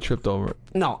ground. You tripped over it.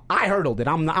 No, I hurdled it.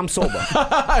 I'm sober.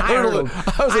 I hurdled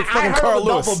it. I was like fucking Carl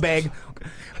Lewis. Duffel bag.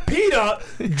 Peter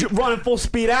running full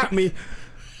speed at me.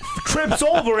 Trips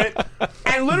over it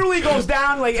and literally goes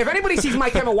down. Like, if anybody sees my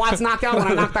Kevin Watts knockout, when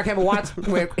I knocked out Kevin Watts,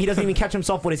 where he doesn't even catch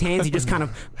himself with his hands, he just kind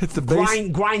of hits the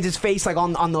grinds his face like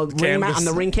on the ring mat, on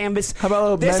the ring canvas. How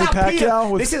about Manny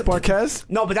Pacquiao with Marquez?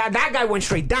 No, but that guy went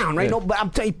straight down, right? Yeah. No, but I'm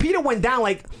telling you, Peter went down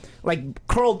like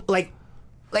curled, like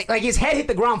his head hit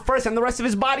the ground first and the rest of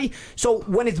his body. So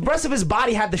when the rest of his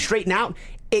body had to straighten out,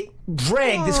 it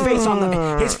dragged his face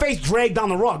his face dragged on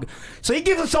the rug. So he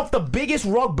gives himself the biggest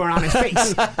rug burn on his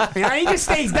face. He just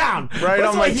stays down. Right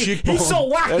on my cheekbone. He's so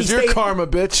whacked. That's your karma,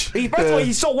 bitch. First of all,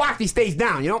 he's so whacked he stays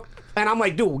down, And I'm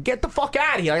like, dude, get the fuck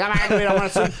out of here. Like, I'm aggravated. I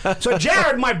want to sleep. So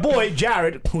Jared, my boy,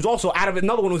 who's also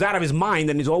another one who's out of his mind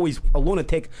and is always a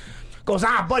lunatic, goes,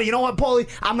 buddy, you know what, Paulie?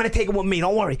 I'm going to take him with me.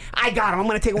 Don't worry. I got him. I'm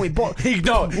going to take him with me.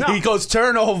 He goes,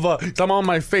 turn over. I'm on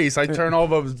my face. I turn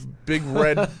over, big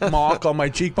red mark on my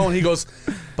cheekbone. He goes,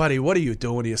 buddy, what are you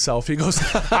doing to yourself? He goes,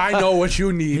 I know what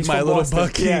you need, he's my little Boston.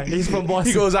 Bucky. Yeah, he's from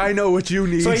Boston. He goes, I know what you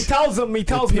need. So he tells me, he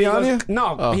tells me, he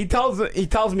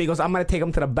goes, I'm going to take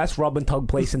him to the best rub and tug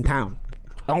place in town.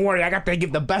 Don't worry, they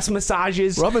give the best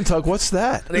massages. Rub and tug, what's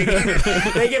that? They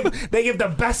give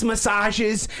the best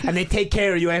massages and they take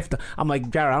care of you after. I'm like,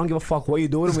 Jared, I don't give a fuck what you're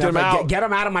doing. Get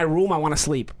him out of my room. I want to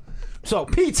sleep. So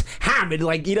Pete's hammered,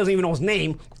 like he doesn't even know his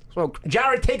name. So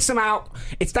Jared takes him out.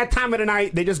 It's that time of the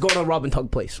night. They just go to the rub and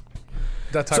tug place.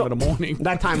 That time of the morning.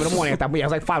 That time of the morning. I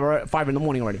was like 5 in the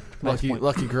morning already.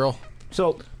 Lucky girl.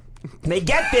 So they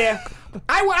get there.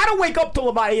 I don't wake up till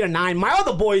about 8 or 9. My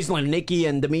other boys, like Nicky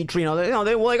and Dimitri, they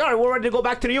were like, all right, we're ready to go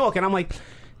back to New York. And I'm like,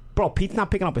 bro, Pete's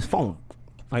not picking up his phone.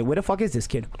 Like, where the fuck is this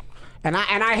kid? And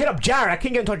I hit up Jared. I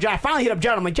couldn't get into Jared. I finally hit up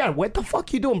Jared. I'm like, Jared, what the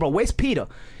fuck you doing, bro? Where's Peter?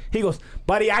 He goes,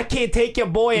 buddy, I can't take your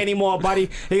boy anymore, buddy.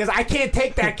 He goes, I can't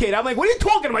take that kid. I'm like, what are you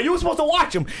talking about? You were supposed to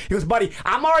watch him. He goes, buddy,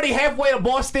 I'm already halfway to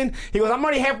Boston. He goes, I'm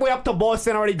already halfway up to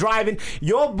Boston, already driving.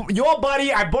 Your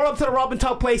buddy, I brought him to the rub and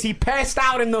tug place. He passed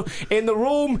out in the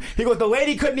room. He goes, the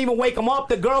lady couldn't even wake him up.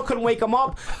 The girl couldn't wake him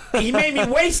up. He made me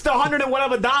waste $100 and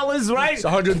whatever dollars, right? It's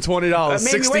 $120.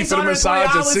 60 for the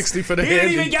massage and 60 for the handy. He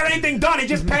didn't even get anything done. He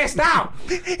just passed out.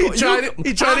 He tried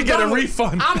to get a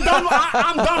refund.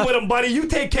 I'm done with him, buddy. You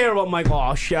take care of him. I'm like,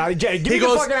 oh shit. Give me the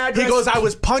fucking address. He goes, I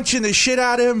was punching the shit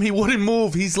out of him. He wouldn't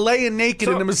move. He's laying naked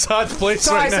in the massage place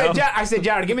right now. I said,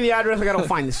 Jared, give me the address. I gotta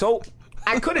find this. So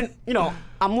I couldn't,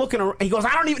 I'm looking around. He goes,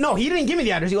 I don't even know. He didn't give me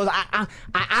the address. He goes, I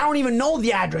don't even know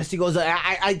the address. He goes,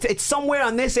 it's somewhere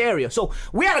on this area. So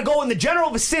we had to go in the general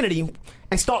vicinity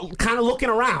and start kind of looking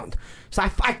around. So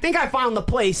I think I found the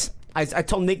place. I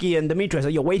told Nikki and Dimitri, I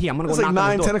said, yo, wait here. I'm going to go knock on the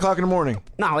door. It's like 9, 10 o'clock in the morning.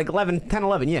 No, like 10,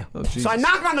 11, yeah. Oh, so I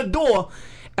knock on the door,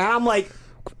 and I'm like,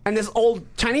 and this old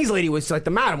Chinese lady was like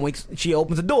the madam. She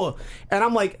opens the door, and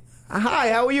I'm like, hi,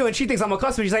 how are you? And she thinks I'm a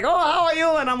customer. She's like, oh, how are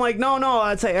you? And I'm like, no.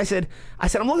 I said,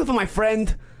 I'm looking for my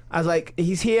friend. I was like,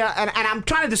 he's here, and I'm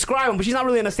trying to describe him, but she's not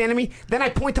really understanding me. Then I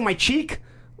point to my cheek,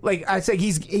 like I said,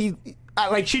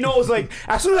 like she knows, like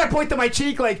as soon as I point to my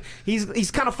cheek, like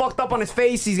he's kind of fucked up on his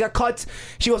face. He's got cuts.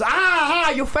 She goes,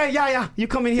 you fat, yeah, you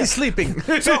come in here. He's sleeping.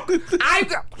 So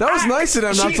that was nice of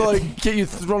them not to like get you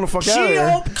thrown the fuck out of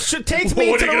there. She takes me.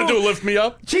 What into are you the gonna room. do? Lift me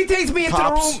up? She takes me into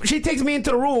Pops. the room. She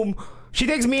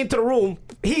takes me into the room.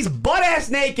 He's butt ass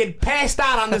naked, passed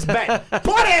out on this bed,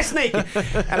 butt ass naked,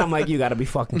 and I'm like, you gotta be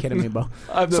fucking kidding me, bro.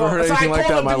 I've never heard anything like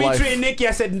that in my life. I called Dimitri and Nikki.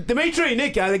 I said, Dimitri and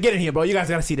Nikki, I said, get in here, bro. You guys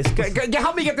gotta see this.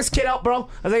 Help me get this kid out, bro.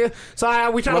 I was like,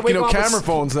 so we try to wake him up. camera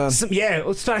phones then. Yeah,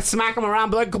 let's try to smack him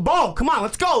around. Be like, Bo, come on,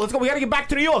 let's go. We gotta get back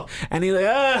to New York. And he's like,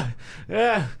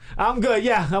 yeah, I'm good.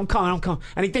 Yeah, I'm coming.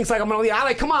 And he thinks like I'm gonna leave. I'm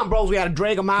like, come on, bros. We gotta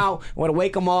drag him out. We gotta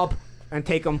wake him up and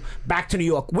take him back to New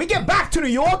York. We get back to New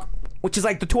York, which is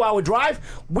like the 2-hour drive.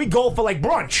 We go for like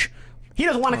brunch. He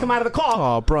doesn't want to come out of the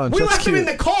car. Oh, brunch. We That's left him in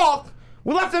cute. the car.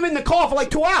 We left him in the car for like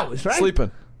 2 hours, right?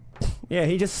 Sleeping. Yeah,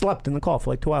 he just slept in the car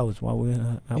for like 2 hours while we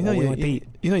went to eat.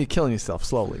 You know you're killing yourself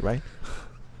slowly, right?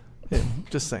 Yeah,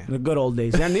 just saying. The good old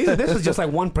days. And this is just like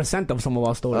 1% of some of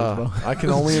our stories, bro. I can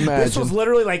only imagine. This was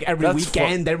literally like every That's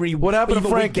weekend, what happened to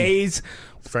even Frankie? weekdays.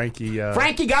 Frankie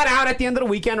Frankie got out at the end of the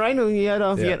weekend, right? He had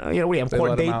Yeah. we have They court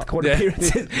let him date, out. court Yeah.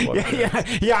 appearances. Yeah.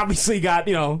 He obviously got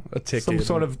A ticket. some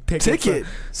sort of ticket. Ticket?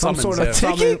 Some Summons, sort of yeah.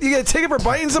 summons. Ticket? You get a ticket for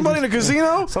biting somebody in a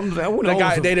casino? Who The knows?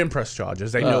 guy, they didn't press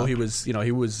charges. They know he was,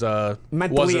 he was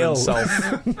Mentally wasn't ill.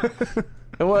 himself.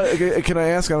 And what can I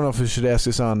ask? I don't know if I should ask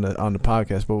this on the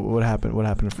podcast, but what happened? What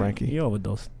happened to Frankie? He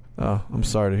overdosed. Oh, I'm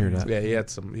sorry to hear that. Yeah, he had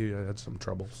some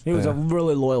troubles. He was a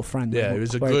really loyal friend. Yeah, he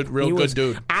was a Like, real he good was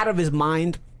dude. Out of his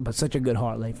mind, but such a good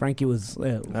heart. Like Frankie was.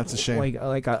 That's a shame.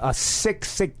 Like a sick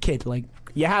kid. Like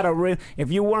you had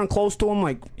if you weren't close to him,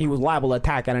 like he was liable to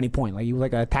attack at any point. Like he was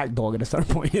like an attack dog at a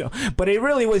certain point, But it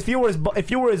really was. If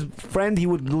you were his friend, he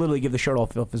would literally give the shirt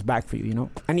off his back for you,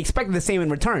 And he expected the same in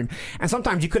return. And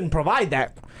sometimes you couldn't provide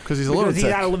that Because he's a lunatic. he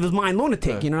had to live his mind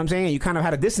lunatic. You know what I'm saying? And you kind of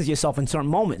had to distance yourself in certain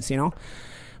moments,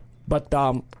 But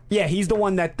yeah, he's the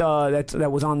one that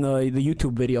was on the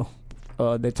YouTube video.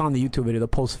 That's on the YouTube video, the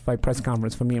post-fight press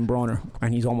conference for me and Broner,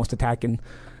 and he's almost attacking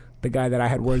the guy that I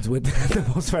had words with at the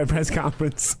post-fight press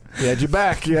conference. You had your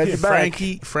back.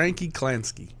 Frankie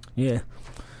Klansky. Yeah,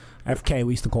 FK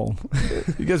we used to call him.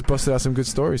 You guys busted out some good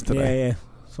stories today. Yeah.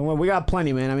 So we got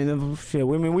plenty, man. I mean, shit.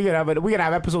 We could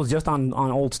have episodes just on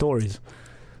old stories.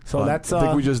 So that's I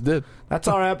think we just did. That's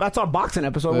our boxing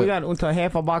episode. We got into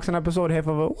half a boxing episode, half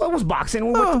of it was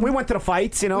boxing. We went to the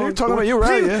fights, You're talking about you,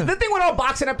 right? See, Yeah. The thing with our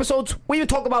boxing episodes, we even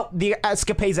talk about the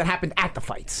escapades that happened at the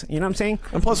fights. You know what I'm saying?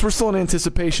 And plus, we're still in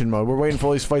anticipation mode. We're waiting for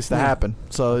all these fights to happen.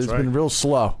 So it's been real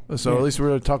slow. So at least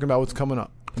we're talking about what's coming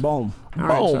up. Boom. All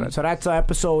Boom. right, so that's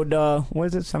episode, what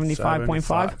is it,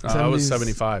 75.5? I was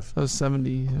 75. That was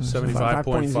 70.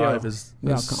 75.5 is...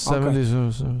 Yeah,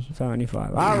 70.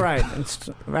 75. All right.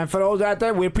 And for those out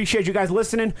there, we appreciate you guys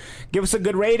listening. Give us a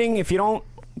good rating. If you don't,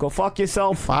 go fuck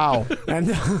yourself. Wow.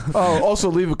 And Also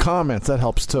leave a comment. That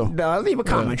helps too. leave a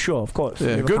comment, sure, of course.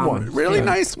 Yeah, Leave a good comment. one. Really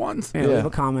nice ones. Yeah, leave a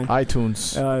comment.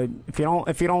 iTunes. If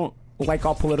you don't like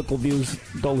our political views,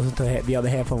 don't listen to the other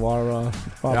half of our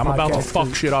I'm about to podcast.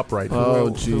 fuck shit up right now. Oh,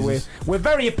 Jesus. We're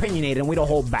very opinionated and we don't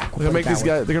hold back. They're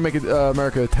gonna make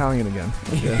America Italian again.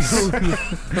 Yes.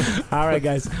 All right,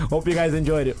 guys. Hope you guys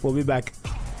enjoyed it. We'll be back.